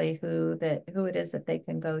exactly who it is that they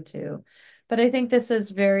can go to. But I think this is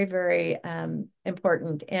very, very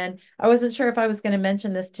important. And I wasn't sure if I was going to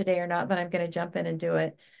mention this today or not, but I'm going to jump in and do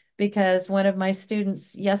it because one of my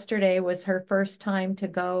students yesterday was her first time to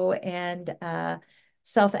go and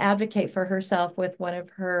self-advocate for herself with one of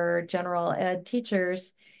her general ed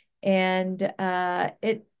teachers. And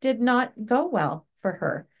it did not go well for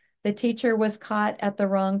her. The teacher was caught at the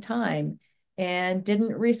wrong time and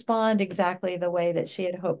didn't respond exactly the way that she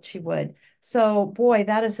had hoped she would. So, boy,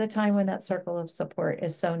 that is the time when that circle of support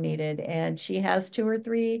is so needed. And she has 2 or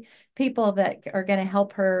 3 people that are going to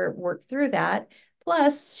help her work through that.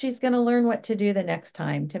 Plus, she's going to learn what to do the next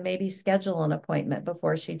time to maybe schedule an appointment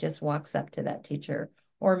before she just walks up to that teacher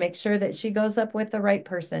or make sure that she goes up with the right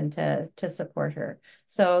person to support her.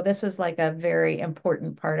 So this is like a very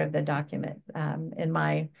important part of the document, in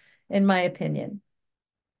my opinion.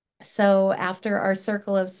 So after our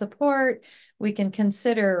circle of support, we can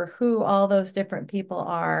consider who all those different people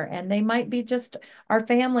are. And they might be just our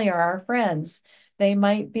family or our friends. They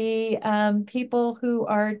might be people who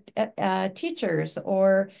are teachers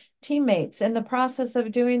or teammates. In the process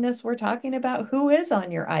of doing this, we're talking about who is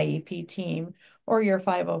on your IEP team or your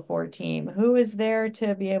 504 team, who is there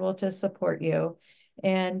to be able to support you.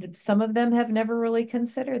 And some of them have never really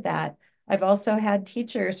considered that. I've also had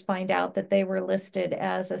teachers find out that they were listed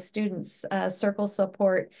as a student's circle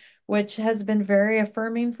support, which has been very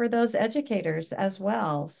affirming for those educators as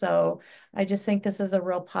well. So I just think this is a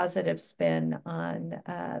real positive spin on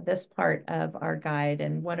this part of our guide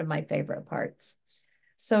and one of my favorite parts.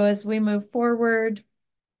 So as we move forward,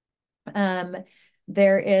 um,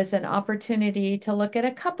 there is an opportunity to look at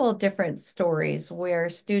a couple of different stories where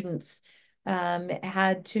students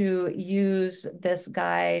had to use this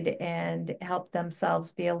guide and help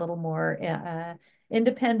themselves be a little more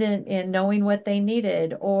independent in knowing what they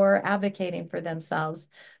needed or advocating for themselves.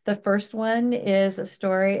 The first one is a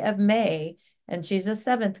story of May, and she's a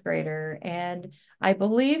seventh grader. And I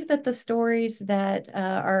believe that the stories that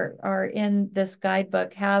are in this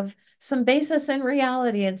guidebook have some basis in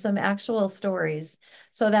reality and some actual stories.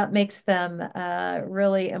 So that makes them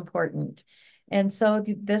really important. And so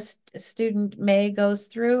this student, May, goes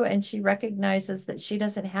through and she recognizes that she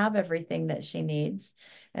doesn't have everything that she needs.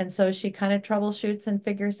 And so she kind of troubleshoots and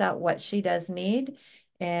figures out what she does need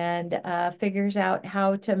and figures out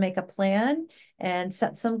how to make a plan and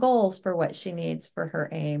set some goals for what she needs for her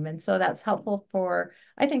aim. And so that's helpful for,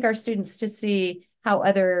 I think, our students to see how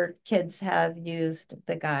other kids have used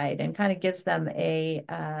the guide and kind of gives them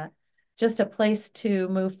a just a place to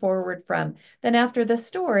move forward from. Then after the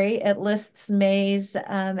story, it lists May's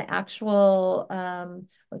actual,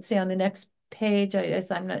 let's see, on the next page,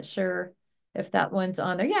 I'm not sure if that one's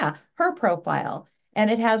on there. Yeah, her profile.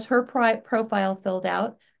 And it has her profile filled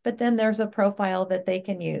out, but then there's a profile that they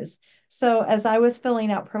can use. So as I was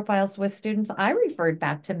filling out profiles with students, I referred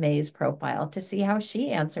back to May's profile to see how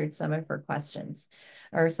she answered some of her questions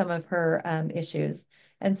or some of her issues.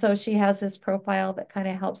 And so she has this profile that kind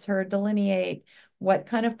of helps her delineate what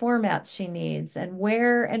kind of formats she needs and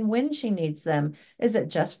where and when she needs them. Is it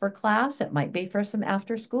just for class? It might be for some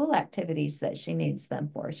after school activities that she needs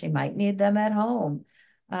them for. She might need them at home.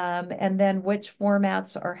 And then which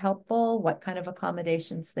formats are helpful, what kind of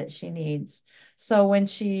accommodations that she needs. So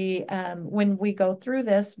when we go through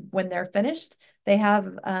this, when they're finished, they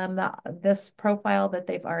have this profile that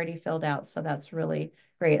they've already filled out. So that's really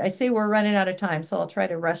great. I see we're running out of time, so I'll try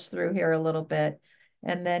to rush through here a little bit.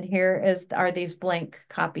 And then are these blank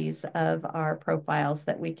copies of our profiles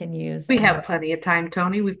that we can use. We have plenty of time,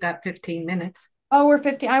 Toni. We've got 15 minutes. Oh, we're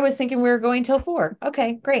 50. I was thinking we were going till 4.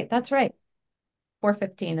 Okay, great. That's right.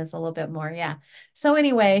 4:15 is a little bit more, yeah. So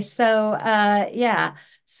anyway, yeah.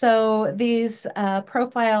 So these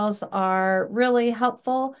profiles are really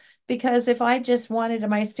helpful because if I just wanted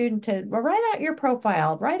my student to write out your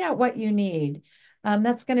profile, write out what you need,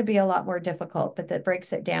 that's going to be a lot more difficult, but that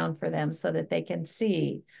breaks it down for them so that they can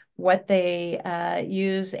see what they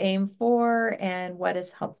use AIM for and what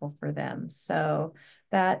is helpful for them. So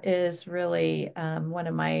that is really one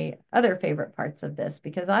of my other favorite parts of this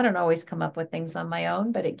because I don't always come up with things on my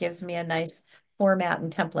own, but it gives me a nice format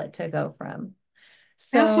and template to go from.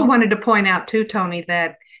 I also So wanted to point out too, Toni,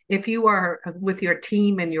 that if you are with your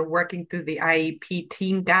team and you're working through the IEP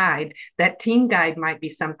team guide, that team guide might be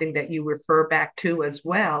something that you refer back to as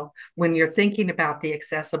well when you're thinking about the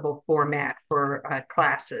accessible format for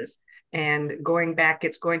classes. And going back,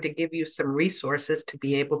 it's going to give you some resources to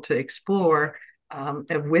be able to explore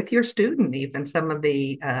with your student, even some of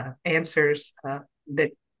the answers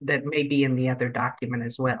that may be in the other document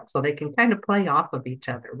as well. So they can kind of play off of each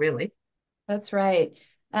other, really. that's right.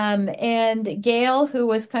 And Gail, who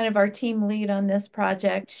was kind of our team lead on this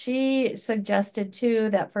project, she suggested too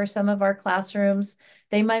that for some of our classrooms,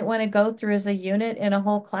 they might want to go through as a unit in a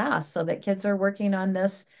whole class so that kids are working on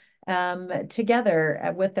this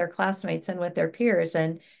together with their classmates and with their peers.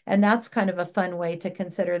 And that's kind of a fun way to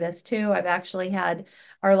consider this too. I've actually had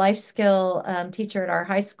our life skill teacher at our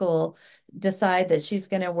high school decide that she's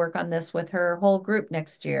going to work on this with her whole group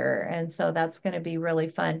next year. And so that's going to be really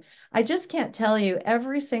fun. I just can't tell you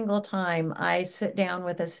every single time I sit down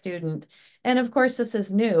with a student, and of course this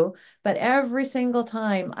is new, but every single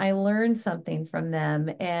time I learn something from them.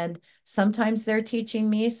 And sometimes they're teaching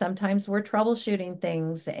me, sometimes we're troubleshooting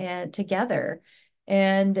things and together.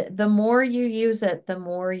 And the more you use it, the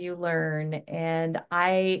more you learn. And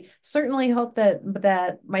I certainly hope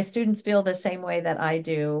that my students feel the same way that I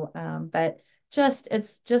do. But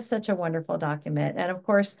it's just such a wonderful document. And of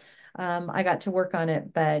course, I got to work on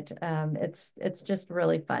it, but it's just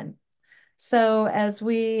really fun. So as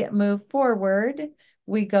we move forward,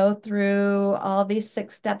 we go through all these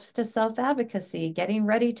 6 steps to self-advocacy, getting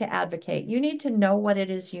ready to advocate. You need to know what it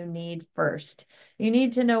is you need first. You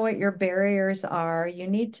need to know what your barriers are. You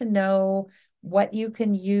need to know what you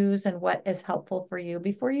can use and what is helpful for you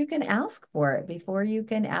before you can ask for it, before you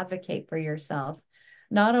can advocate for yourself.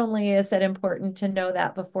 Not only is it important to know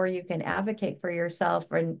that before you can advocate for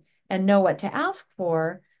yourself and know what to ask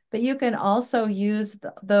for, but you can also use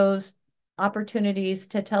those opportunities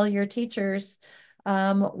to tell your teachers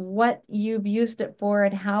what you've used it for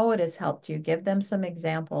and how it has helped you. Give them some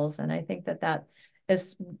examples. And I think that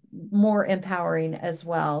is more empowering as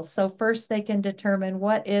well. So first they can determine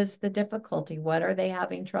what is the difficulty? What are they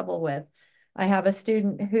having trouble with? I have a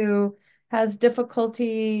student who has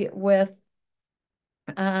difficulty with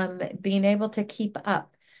being able to keep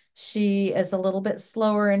up. She is a little bit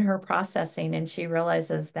slower in her processing, and she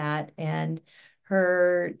realizes that. And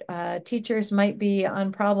her teachers might be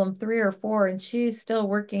on problem 3 or 4, and she's still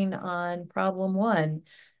working on problem 1.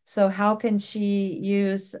 So how can she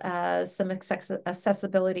use some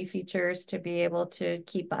accessibility features to be able to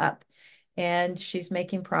keep up? And she's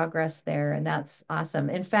making progress there, and that's awesome.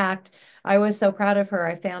 In fact, I was so proud of her.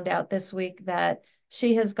 I found out this week that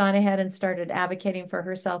she has gone ahead and started advocating for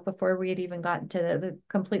herself before we had even gotten to the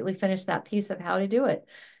completely finish that piece of how to do it.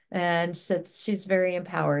 And she's very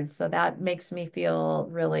empowered. So that makes me feel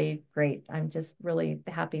really great. I'm just really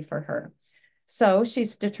happy for her. So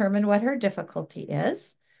she's determined what her difficulty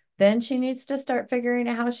is. Then she needs to start figuring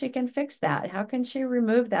out how she can fix that. How can she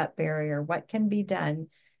remove that barrier? What can be done?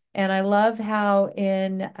 And I love how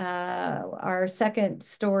in our second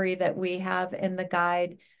story that we have in the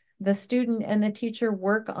guide, the student and the teacher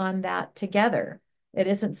work on that together. It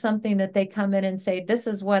isn't something that they come in and say, this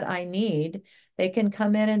is what I need. They can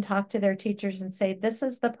come in and talk to their teachers and say, this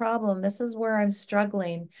is the problem. This is where I'm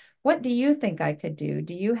struggling. What do you think I could do?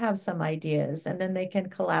 Do you have some ideas? And then they can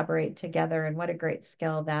collaborate together. And what a great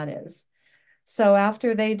skill that is. So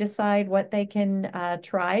after they decide what they can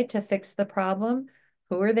try to fix the problem,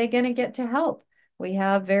 who are they going to get to help? We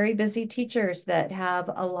have very busy teachers that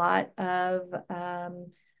have a lot of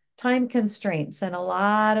time constraints and a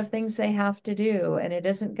lot of things they have to do, and it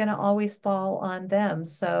isn't going to always fall on them.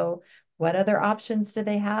 So what other options do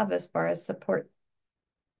they have as far as support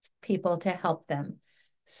people to help them?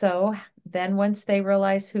 So then once they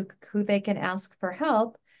realize who they can ask for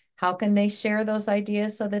help, how can they share those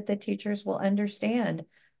ideas so that the teachers will understand?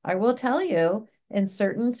 I will tell you, in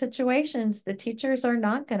certain situations, the teachers are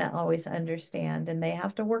not going to always understand and they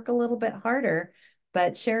have to work a little bit harder.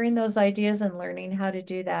 But sharing those ideas and learning how to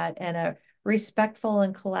do that in a respectful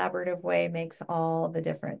and collaborative way makes all the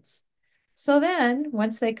difference. So then,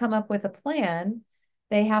 once they come up with a plan,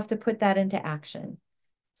 they have to put that into action.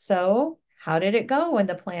 So, how did it go when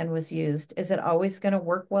the plan was used? Is it always going to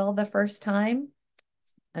work well the first time?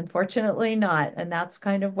 Unfortunately, not. And that's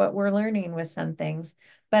kind of what we're learning with some things.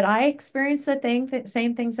 But I experience same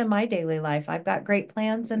things in my daily life. I've got great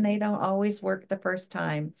plans and they don't always work the first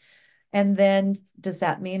time. And then does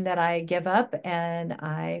that mean that I give up and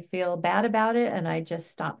I feel bad about it and I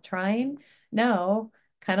just stop trying? No,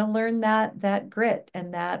 kind of learn that grit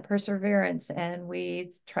and that perseverance. And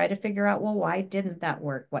we try to figure out, well, why didn't that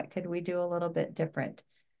work? What could we do a little bit different?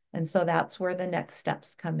 And so that's where the next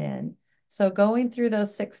steps come in. So going through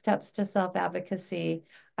those 6 steps to self-advocacy,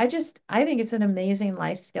 I think it's an amazing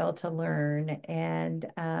life skill to learn and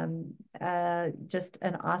just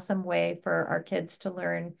an awesome way for our kids to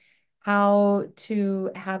learn how to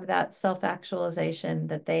have that self-actualization,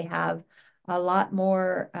 that they have a lot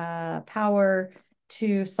more power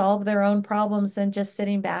to solve their own problems than just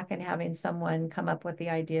sitting back and having someone come up with the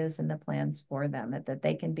ideas and the plans for them, that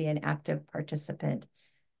they can be an active participant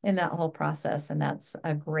in that whole process. And that's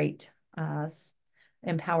a great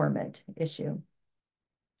empowerment issue.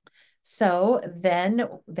 So then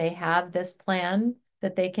they have this plan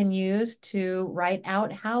that they can use to write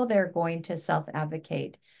out how they're going to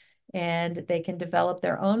self-advocate, and they can develop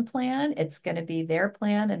their own plan. It's going to be their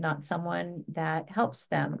plan and not someone that helps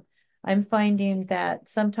them. I'm finding that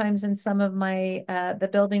sometimes in some of my the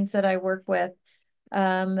buildings that I work with,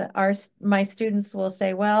 my students will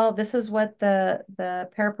say, well, this is what the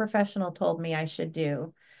paraprofessional told me I should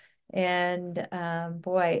do. And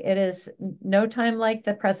boy, it is no time like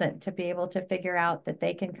the present to be able to figure out that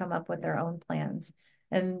they can come up with their own plans.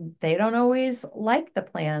 and they don't always like the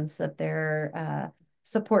plans that their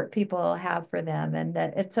support people have for them, and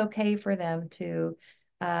that it's okay for them to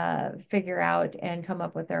figure out and come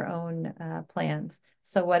up with their own plans.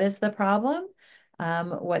 So what is the problem?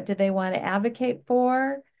 What do they want to advocate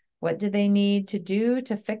for? What do they need to do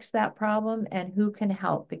to fix that problem? And who can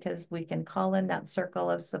help? Because we can call in that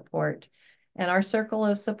circle of support. And our circle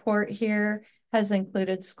of support here has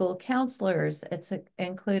included school counselors. It's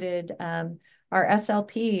included our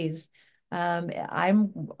SLPs.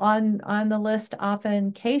 I'm on the list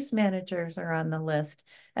often. Case managers are on the list,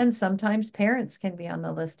 and sometimes parents can be on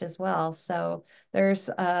the list as well. So there's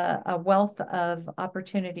a wealth of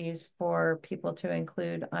opportunities for people to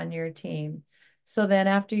include on your team. So then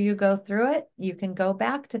after you go through it, you can go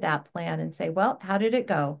back to that plan and say, well, how did it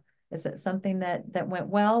go? Is it something that went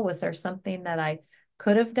well? Was there something that I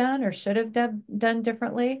could have done or should have done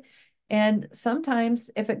differently? And sometimes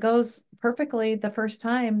if it goes perfectly the first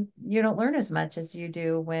time, you don't learn as much as you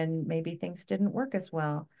do when maybe things didn't work as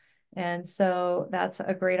well. And so that's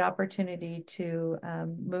a great opportunity to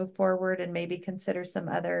move forward and maybe consider some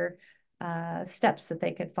other steps that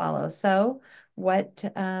they could follow. So what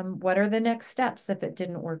are the next steps if it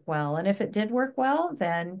didn't work well? And if it did work well,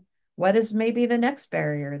 then what is maybe the next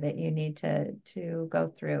barrier that you need to go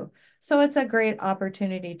through? So it's a great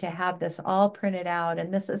opportunity to have this all printed out.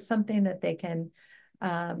 And this is something that they can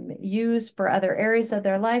use for other areas of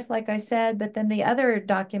their life, like I said. But then the other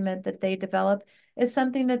document that they develop is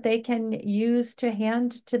something that they can use to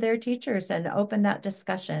hand to their teachers and open that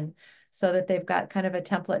discussion so that they've got kind of a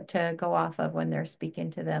template to go off of when they're speaking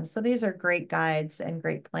to them. So these are great guides and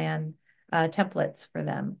great plan templates for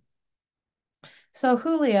them. So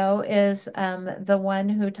Julio is the one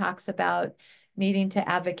who talks about needing to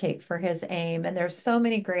advocate for his aim. And there's so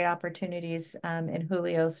many great opportunities in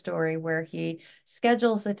Julio's story where he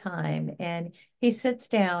schedules a time and he sits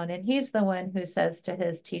down, and he's the one who says to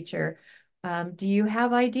his teacher, do you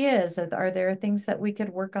have ideas? Are there things that we could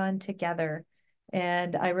work on together?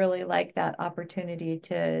 And I really like that opportunity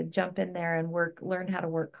to jump in there and learn how to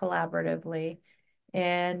work collaboratively.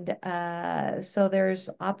 And so there's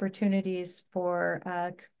opportunities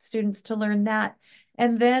for students to learn that.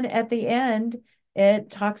 And then at the end, it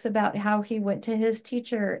talks about how he went to his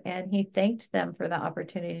teacher and he thanked them for the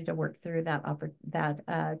opportunity to work through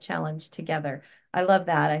that challenge together. I love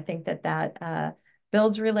that. I think that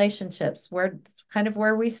builds relationships. We're kind of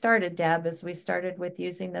where we started, Deb, is we started with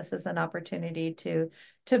using this as an opportunity to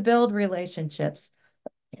build relationships.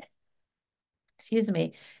 Excuse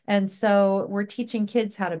me. And so we're teaching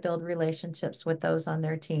kids how to build relationships with those on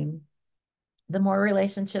their team. The more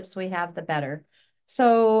relationships we have, the better.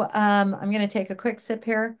 So I'm going to take a quick sip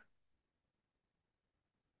here.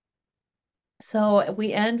 So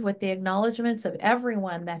we end with the acknowledgments of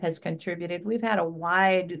everyone that has contributed. We've had a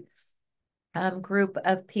wide group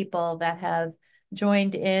of people that have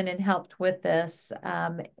joined in and helped with this,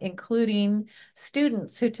 including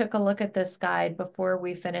students who took a look at this guide before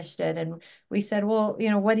we finished it. And we said, well,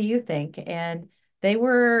 what do you think? And they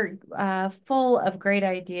were full of great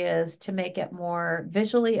ideas to make it more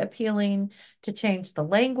visually appealing, to change the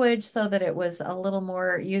language so that it was a little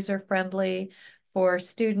more user-friendly for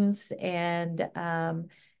students. And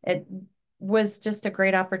it was just a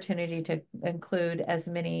great opportunity to include as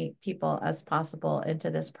many people as possible into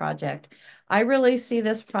this project. I really see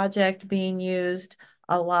this project being used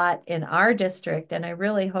a lot in our district, and I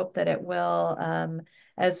really hope that it will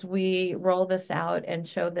as we roll this out and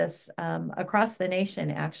show this across the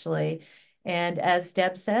nation, actually. And as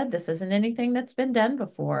Deb said, this isn't anything that's been done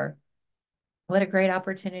before. What a great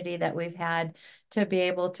opportunity that we've had to be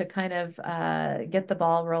able to kind of get the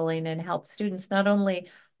ball rolling and help students not only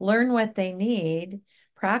learn what they need,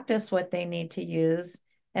 practice what they need to use,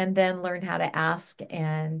 and then learn how to ask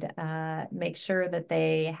and make sure that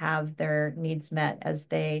they have their needs met as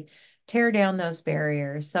they tear down those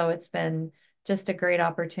barriers. So it's been just a great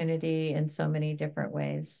opportunity in so many different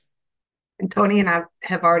ways. And Toni and I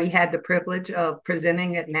have already had the privilege of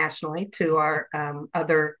presenting it nationally to our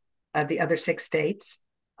the other 6 states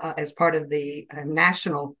as part of the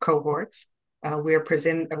national cohorts. We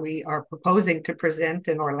are proposing to present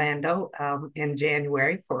in Orlando in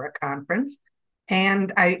January for a conference.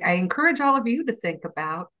 And I encourage all of you to think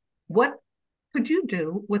about what could you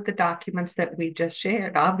do with the documents that we just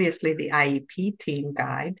shared? Obviously, the IEP team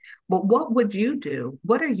guide, but what would you do?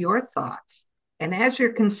 What are your thoughts? And as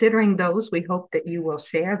you're considering those, we hope that you will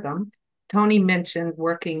share them. Toni mentioned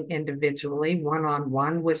working individually,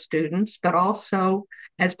 one-on-one with students, but also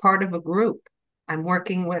as part of a group. I'm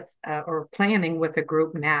working with or planning with a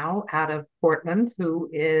group now out of Portland who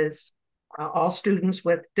is all students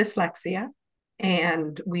with dyslexia.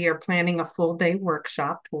 And we are planning a full day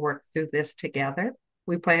workshop to work through this together.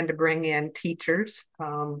 We plan to bring in teachers,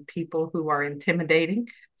 people who are intimidating,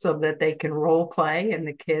 so that they can role play and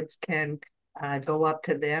the kids can go up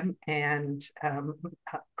to them and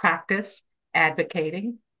practice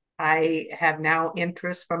advocating. I have now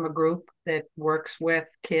interest from a group that works with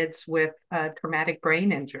kids with traumatic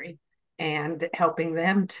brain injury and helping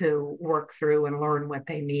them to work through and learn what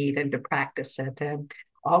they need and to practice it. And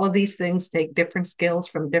all of these things take different skills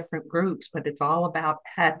from different groups, but it's all about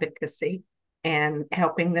advocacy and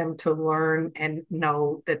helping them to learn and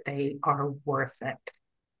know that they are worth it.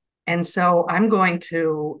 And so I'm going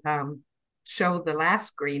to show the last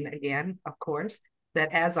screen again, of course,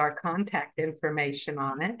 that has our contact information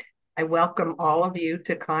on it. I welcome all of you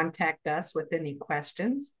to contact us with any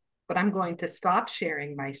questions, but I'm going to stop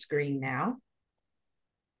sharing my screen now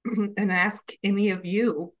and ask any of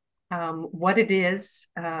you what it is.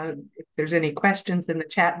 If there's any questions in the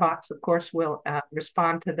chat box, of course, we'll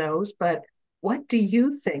respond to those. But what do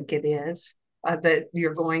you think it is that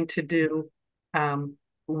you're going to do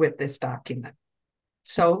with this document?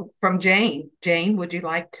 So from Jane, would you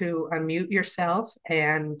like to unmute yourself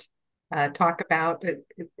and talk about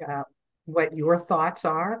what your thoughts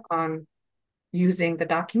are on using the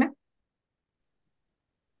document?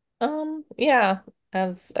 Yeah,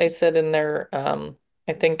 as I said in there,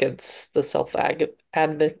 I think it's the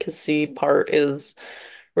self-advocacy part is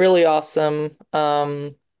really awesome.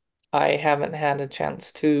 I haven't had a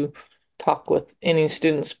chance to talk with any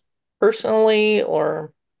students personally,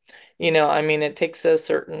 or, I mean, it takes a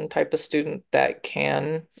certain type of student that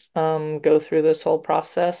can go through this whole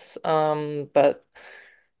process. But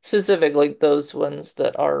specifically those ones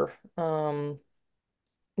that are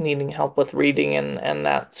needing help with reading and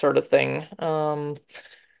that sort of thing,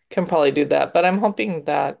 can probably do that. But I'm hoping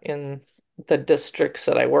that in the districts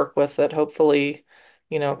that I work with, that hopefully,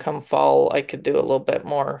 come fall, I could do a little bit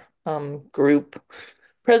more group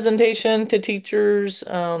presentation to teachers,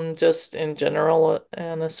 just in general,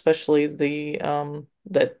 and especially the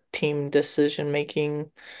team decision making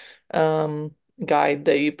um, guide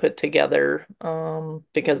that you put together,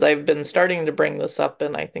 because I've been starting to bring this up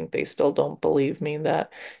and I think they still don't believe me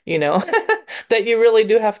that, that you really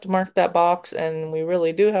do have to mark that box and we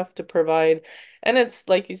really do have to provide. And it's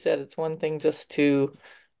like you said, it's one thing just to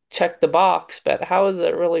check the box, but how is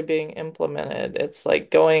it really being implemented? It's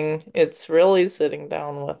really sitting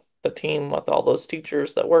down with the team, with all those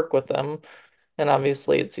teachers that work with them. And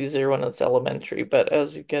obviously, it's easier when it's elementary, but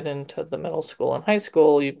as you get into the middle school and high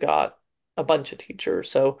school, you've got a bunch of teachers.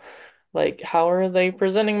 So, like, how are they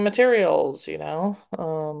presenting materials,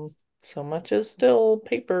 so much is still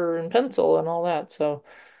paper and pencil and all that. So,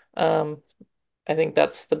 um, I think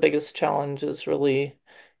that's the biggest challenge, is really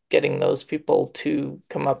getting those people to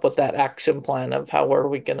come up with that action plan of how are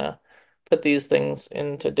we gonna put these things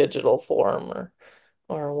into digital form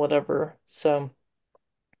or whatever. So,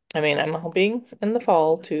 I mean, I'm hoping in the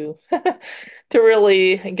fall to to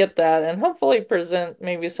really get that and hopefully present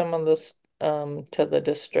maybe some of this to the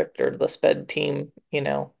district or the SPED team,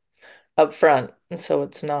 up front. And so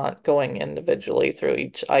it's not going individually through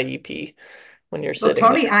each IEP when you're Well, sitting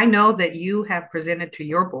Toni, there. I know that you have presented to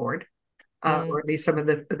your board, Mm, or at least some of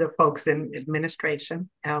the folks in administration,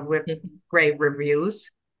 with mhm. rave reviews,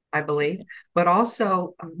 I believe. But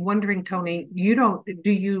also, I'm wondering, Toni,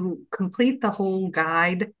 do you complete the whole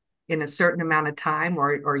guide in a certain amount of time,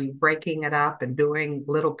 or are you breaking it up and doing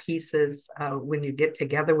little pieces when you get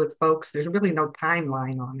together with folks? There's really no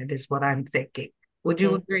timeline on it, is what I'm thinking. Would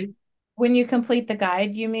you Mm, agree? When you complete the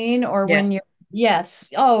guide, you mean, or when Yes. you're, yes.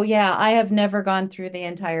 Oh, yeah. I have never gone through the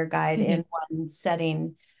entire guide Mhm. in one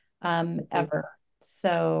setting Okay. ever.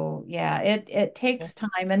 So yeah, it yeah. takes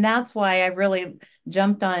time. And that's why I really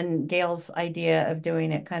jumped on Gail's idea of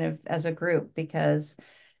doing it kind of as a group, because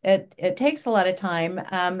it takes a lot of time.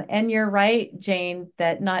 And you're right, Jane,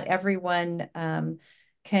 that not everyone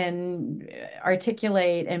can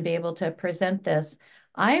articulate and be able to present this.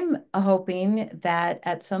 I'm hoping that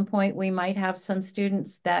at some point we might have some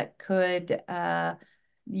students that could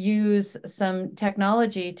use some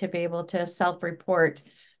technology to be able to self-report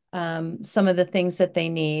some of the things that they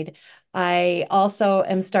need. I also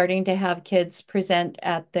am starting to have kids present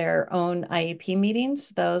at their own IEP meetings,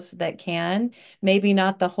 those that can, maybe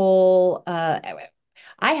not the whole.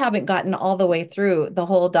 I haven't gotten all the way through the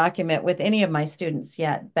whole document with any of my students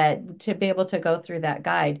yet, but to be able to go through that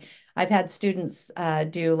guide, I've had students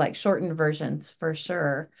do like shortened versions for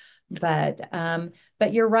sure. But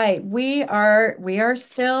you're right. We are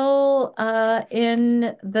still in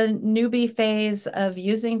the newbie phase of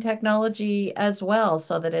using technology as well,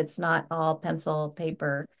 so that it's not all pencil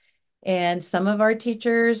paper. And some of our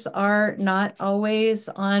teachers are not always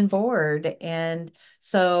on board. And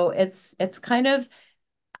so it's kind of,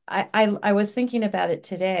 I was thinking about it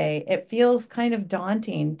today. It feels kind of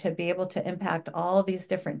daunting to be able to impact all these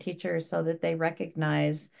different teachers so that they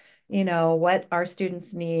recognize, what our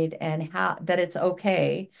students need and how that it's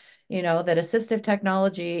okay, that assistive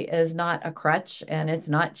technology is not a crutch and it's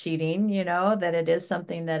not cheating, that it is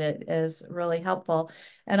something that it is really helpful.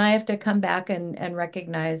 And I have to come back and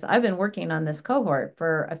recognize I've been working on this cohort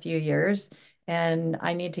for a few years and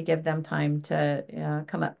I need to give them time to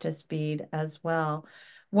come up to speed as well.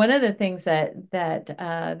 One of the things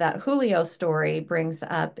that Julio story brings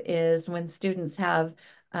up is when students have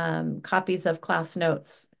copies of class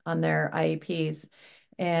notes on their IEPs.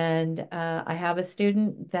 And I have a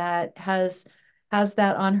student that has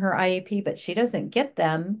that on her IEP, but she doesn't get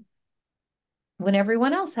them when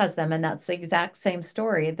everyone else has them. And that's the exact same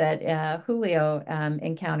story that Julio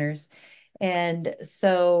encounters. And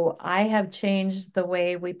so I have changed the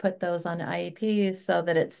way we put those on IEPs so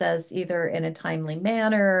that it says either in a timely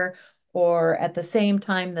manner or at the same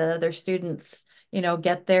time that other students,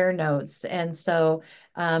 get their notes. And so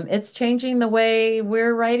it's changing the way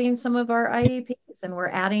we're writing some of our IEPs and we're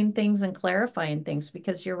adding things and clarifying things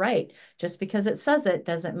because you're right. Just because it says it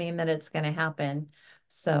doesn't mean that it's going to happen.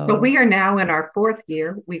 But So, we are now in our fourth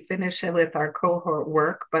year. We finish with our cohort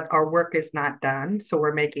work, but our work is not done. So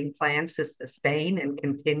we're making plans to sustain and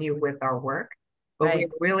continue with our work. But we're right.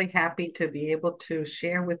 really happy to be able to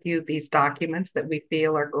share with you these documents that we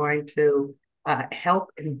feel are going to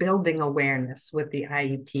help in building awareness with the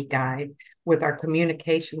IEP guide, with our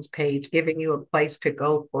communications page, giving you a place to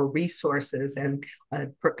go for resources and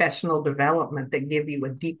professional development that give you a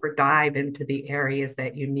deeper dive into the areas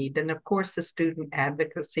that you need. And of course, the student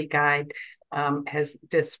advocacy guide has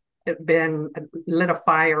just been lit a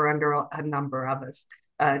fire under a number of us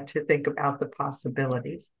to think about the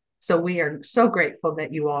possibilities. So we are so grateful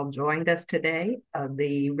that you all joined us today.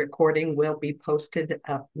 The recording will be posted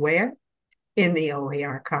where? In the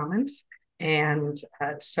OER Commons. And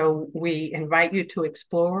so we invite you to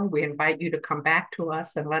explore. We invite you to come back to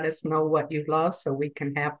us and let us know what you love so we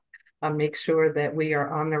can have make sure that we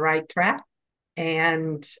are on the right track.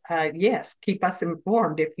 And yes, keep us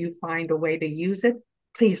informed. If you find a way to use it,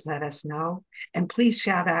 please let us know. And please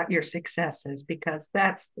shout out your successes because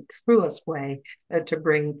that's the truest way to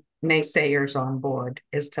bring naysayers on board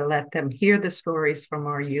is to let them hear the stories from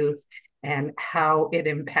our youth and how it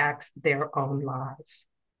impacts their own lives.